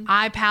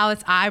 eye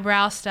palettes,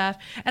 eyebrow stuff,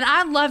 and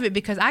I love it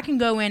because I can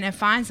go in and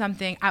find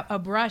something, a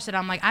brush that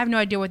I'm like I have no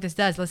idea what this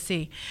does. Let's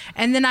see,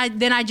 and then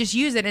I just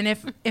use it, and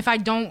if I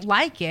don't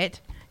like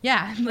it.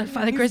 Yeah,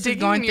 Father Chris is digging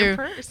going in your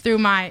purse. through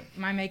my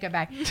makeup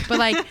bag. But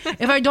like,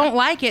 if I don't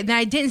like it, then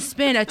I didn't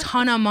spend a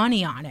ton of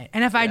money on it.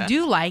 And if I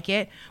do like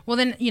it, well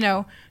then,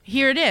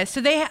 here it is.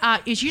 So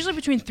it's usually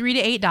between $3 to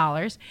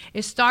 $8.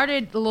 It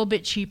started a little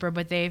bit cheaper,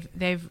 but they've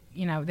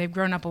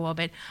grown up a little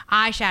bit.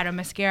 Eyeshadow,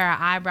 mascara,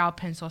 eyebrow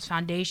pencils,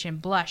 foundation,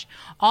 blush,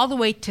 all the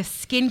way to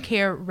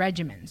skincare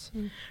regimens,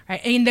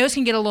 right? And those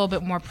can get a little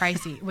bit more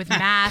pricey with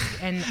mask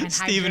and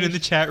Steven in the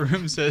hydration. chat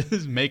room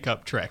says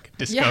makeup trek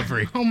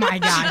discovery. Yeah. Oh my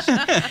gosh.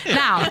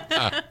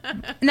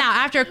 Now,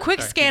 after a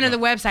quick scan of the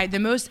website, the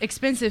most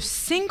expensive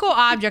single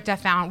object I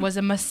found was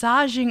a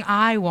massaging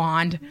eye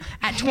wand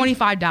at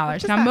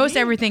 $25. Now, most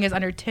everything is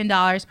under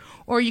 $10,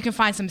 or you can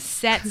find some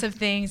sets of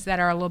things that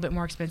are a little bit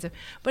more expensive.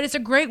 But it's a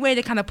great way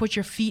to kind of put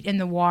your feet in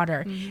the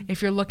water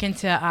if you're looking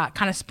to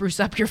kind of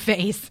spruce up your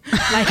face,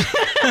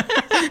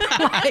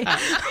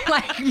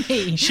 like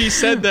me. She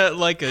said that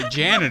like a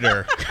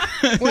janitor.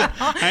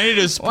 I need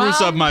to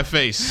spruce up my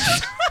face.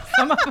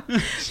 Some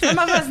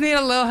of us need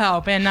a little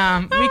help,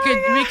 and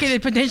we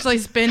could potentially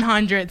spend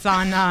hundreds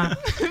on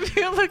If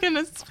you're looking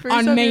to spruce up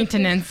on your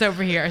maintenance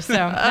over here. So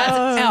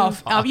that's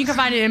e.l.f. You can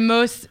find it in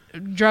most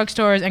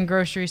drugstores and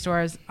grocery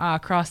stores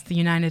across the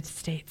United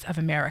States of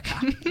America.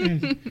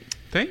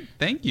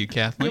 Thank you,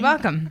 Kathleen. You're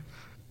welcome.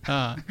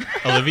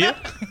 Olivia?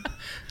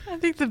 I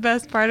think the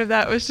best part of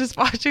that was just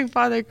watching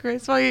Father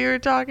Chris while you were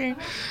talking.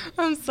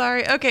 I'm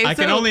sorry. Okay, I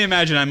can only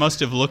imagine I must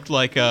have looked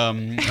like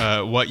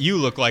what you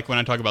look like when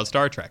I talk about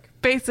Star Trek.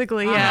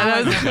 Basically,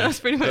 yeah, that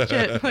was pretty much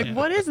it. Like,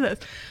 what is this?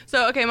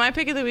 So, okay, my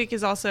pick of the week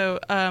is also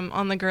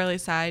on the girly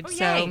side.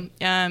 So,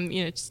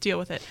 just deal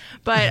with it.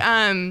 But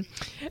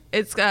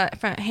it's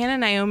from Hannah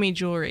Naomi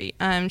Jewelry.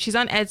 She's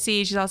on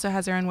Etsy. She also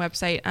has her own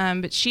website.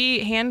 But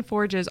she hand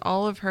forges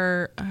all of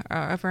her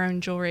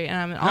own jewelry,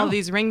 and all of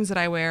these rings that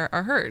I wear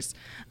are hers.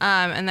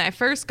 And I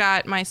first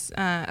got my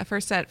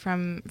first set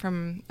from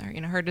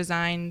her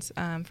designs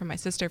from my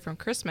sister from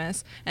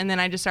Christmas, and then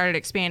I just started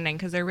expanding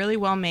because they're really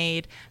well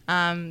made.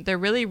 They're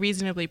really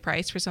reasonably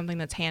priced for something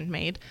that's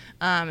handmade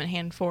and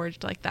hand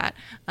forged like that,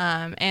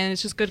 and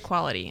it's just good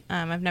quality.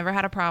 I've never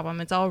had a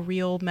problem. It's all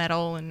real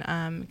metal,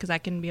 and because I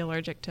can be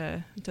allergic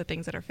to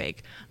things that are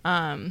fake.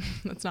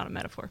 That's not a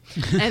metaphor.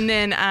 And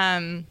then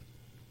and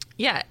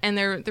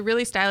they're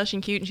really stylish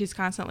and cute, and she's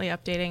constantly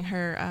updating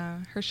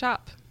her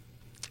shop.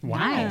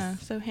 Wow. Yeah,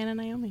 so Hannah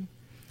Naomi.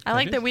 I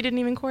like that we didn't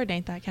even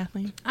coordinate that,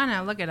 Kathleen. I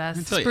know. Look at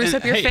us. Spruce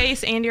up your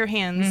face and your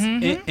hands.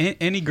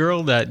 Mm-hmm. Any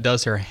girl that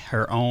does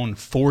her own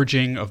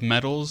forging of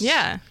metals.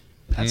 Yeah.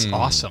 That's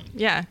awesome.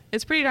 Yeah,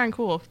 it's pretty darn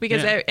cool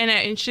because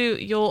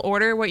you'll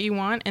order what you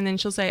want, and then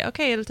she'll say,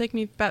 "Okay, it'll take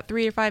me about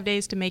 3 or 5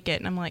 days to make it,"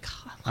 and I'm like,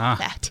 oh, I love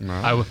that.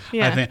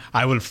 I think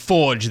I will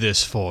forge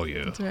this for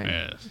you. That's right.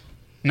 Yes.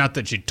 Not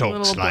that she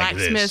talks little like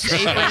this.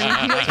 blacksmith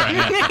apron.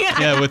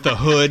 Yeah, with the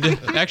hood.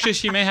 Actually,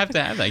 she may have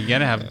to have that. You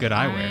gotta have good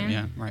eyewear.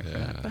 Yeah, right.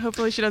 Yeah. But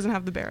hopefully, she doesn't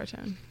have the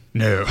baritone.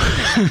 No.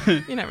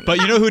 You never know. But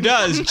you know who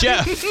does?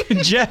 Jeff.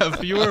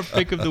 Jeff, your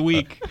pick of the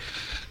week.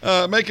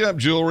 Makeup,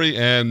 jewelry,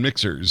 and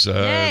mixers.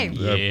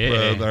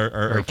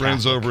 Our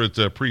friends over at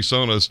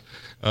PreSonus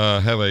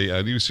have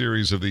a new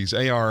series of these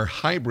AR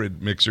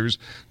hybrid mixers,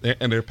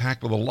 and they're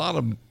packed with a lot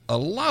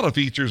of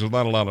features with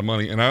not a lot of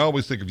money. And I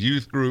always think of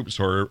youth groups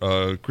or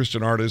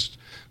Christian artists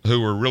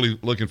who are really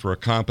looking for a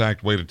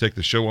compact way to take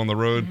the show on the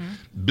road.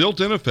 Mm-hmm.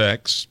 Built-in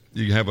effects.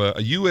 You have a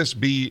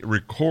USB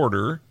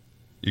recorder.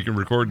 You can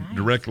record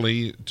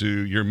directly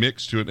to your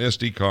mix to an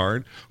SD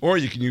card, or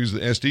you can use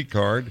the SD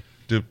card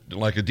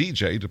like a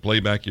DJ to play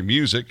back your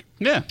music.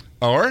 Yeah.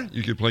 Or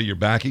you could play your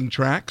backing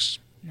tracks.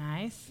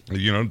 Nice.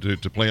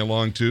 To play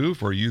along to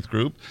for a youth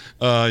group.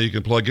 You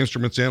can plug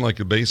instruments in like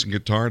the bass and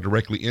guitar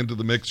directly into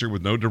the mixer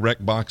with no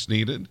direct box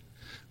needed.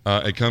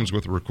 It comes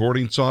with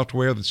recording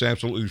software that's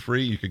absolutely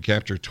free. You can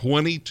capture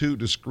 22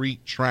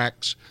 discrete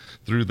tracks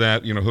through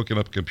that, hooking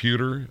up a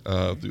computer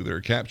through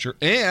their capture.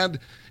 And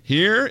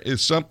here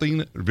is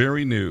something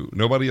very new.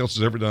 Nobody else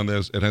has ever done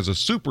this. It has a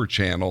super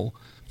channel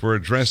for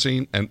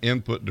addressing and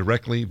input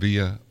directly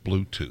via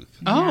Bluetooth.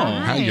 Oh,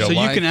 nice. So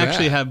you can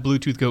actually have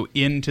Bluetooth go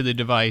into the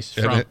device.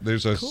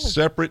 There's a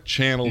separate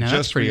channel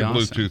just for your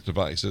Bluetooth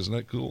device. Isn't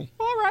that cool?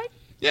 All right.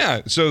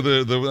 Yeah, so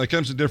it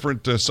comes in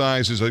different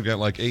sizes. They've got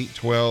like 8,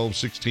 12,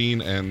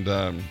 16,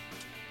 and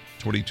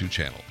 22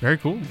 channels. Very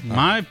cool.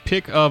 My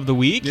pick of the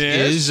week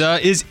is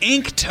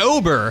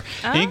Inktober.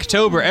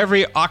 Inktober.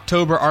 Every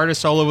October,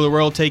 artists all over the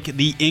world take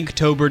the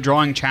Inktober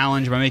drawing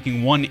challenge by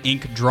making one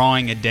ink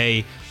drawing a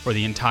day for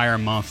the entire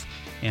month.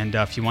 And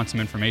if you want some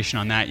information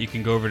on that, you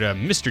can go over to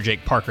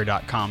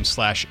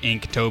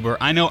mrjakeparker.com/Inktober.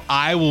 I know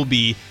I will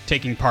be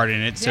taking part in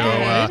it, so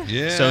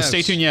so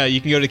stay tuned. Yeah, you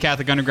can go to the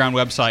Catholic Underground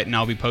website, and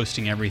I'll be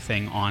posting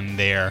everything on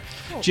there.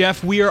 Cool.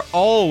 Jeff, we are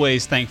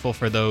always thankful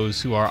for those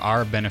who are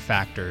our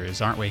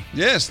benefactors, aren't we?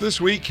 Yes,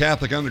 this week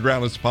Catholic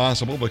Underground is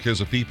possible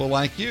because of people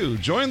like you.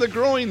 Join the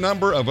growing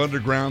number of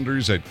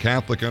undergrounders at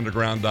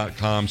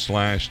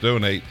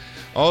CatholicUnderground.com/donate.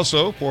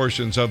 Also,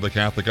 portions of the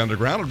Catholic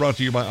Underground are brought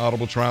to you by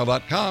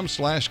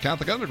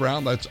audibletrial.com/Catholic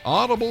Underground. That's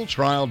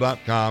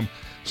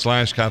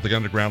audibletrial.com/Catholic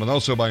Underground. And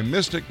also by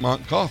Mystic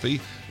Monk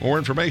Coffee. More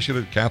information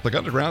at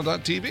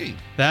CatholicUnderground.tv.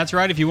 That's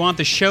right. If you want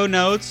the show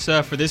notes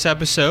for this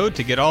episode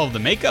to get all of the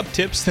makeup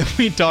tips that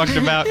we talked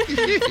about,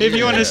 if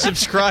you want to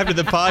subscribe to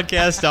the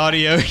podcast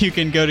audio, you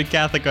can go to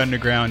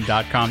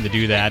CatholicUnderground.com to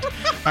do that.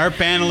 Our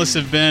panelists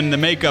have been the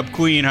makeup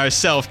queen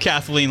herself,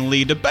 Kathleen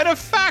Lee, the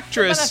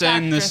benefactress,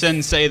 and the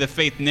sensei, the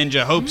faith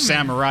ninja, Hope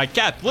Samurai,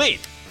 Kathleen.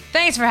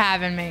 Thanks for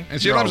having me.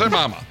 And she loves her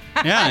mama.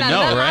 Yeah, I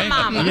know, right?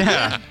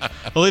 Yeah.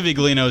 Olivia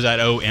Galino's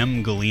at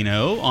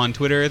OMGalino on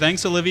Twitter.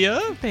 Thanks,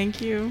 Olivia. Thank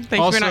you.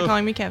 Thank you for not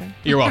calling me Kevin.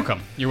 You're welcome.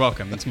 You're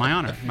welcome. It's my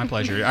honor. My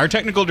pleasure. Our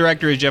technical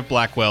director is Jeff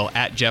Blackwell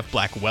at Jeff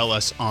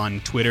Blackwellis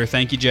on Twitter.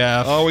 Thank you,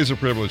 Jeff. Always a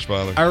privilege,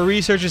 Father. Our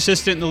research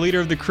assistant and the leader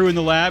of the crew in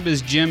the lab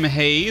is Jim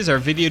Hayes. Our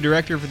video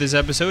director for this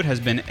episode has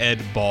been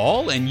Ed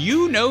Ball. And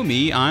you know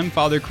me. I'm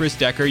Father Chris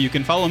Decker. You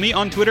can follow me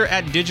on Twitter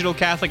at Digital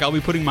Catholic. I'll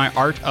be putting my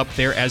art up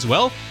there as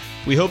well.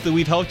 We hope that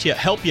we've help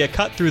you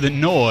cut through the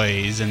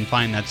noise and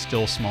find that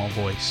still small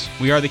voice.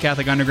 We are the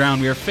Catholic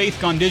Underground. We are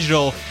Faith Gone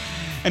Digital,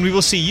 and we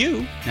will see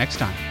you next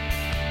time.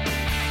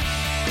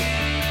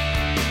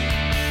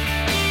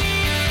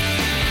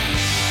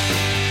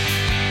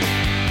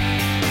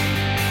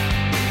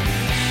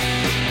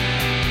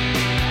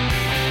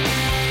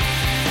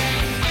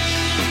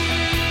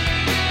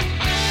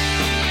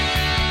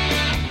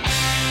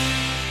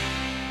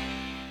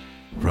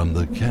 From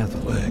the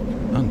Catholic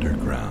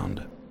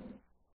Underground.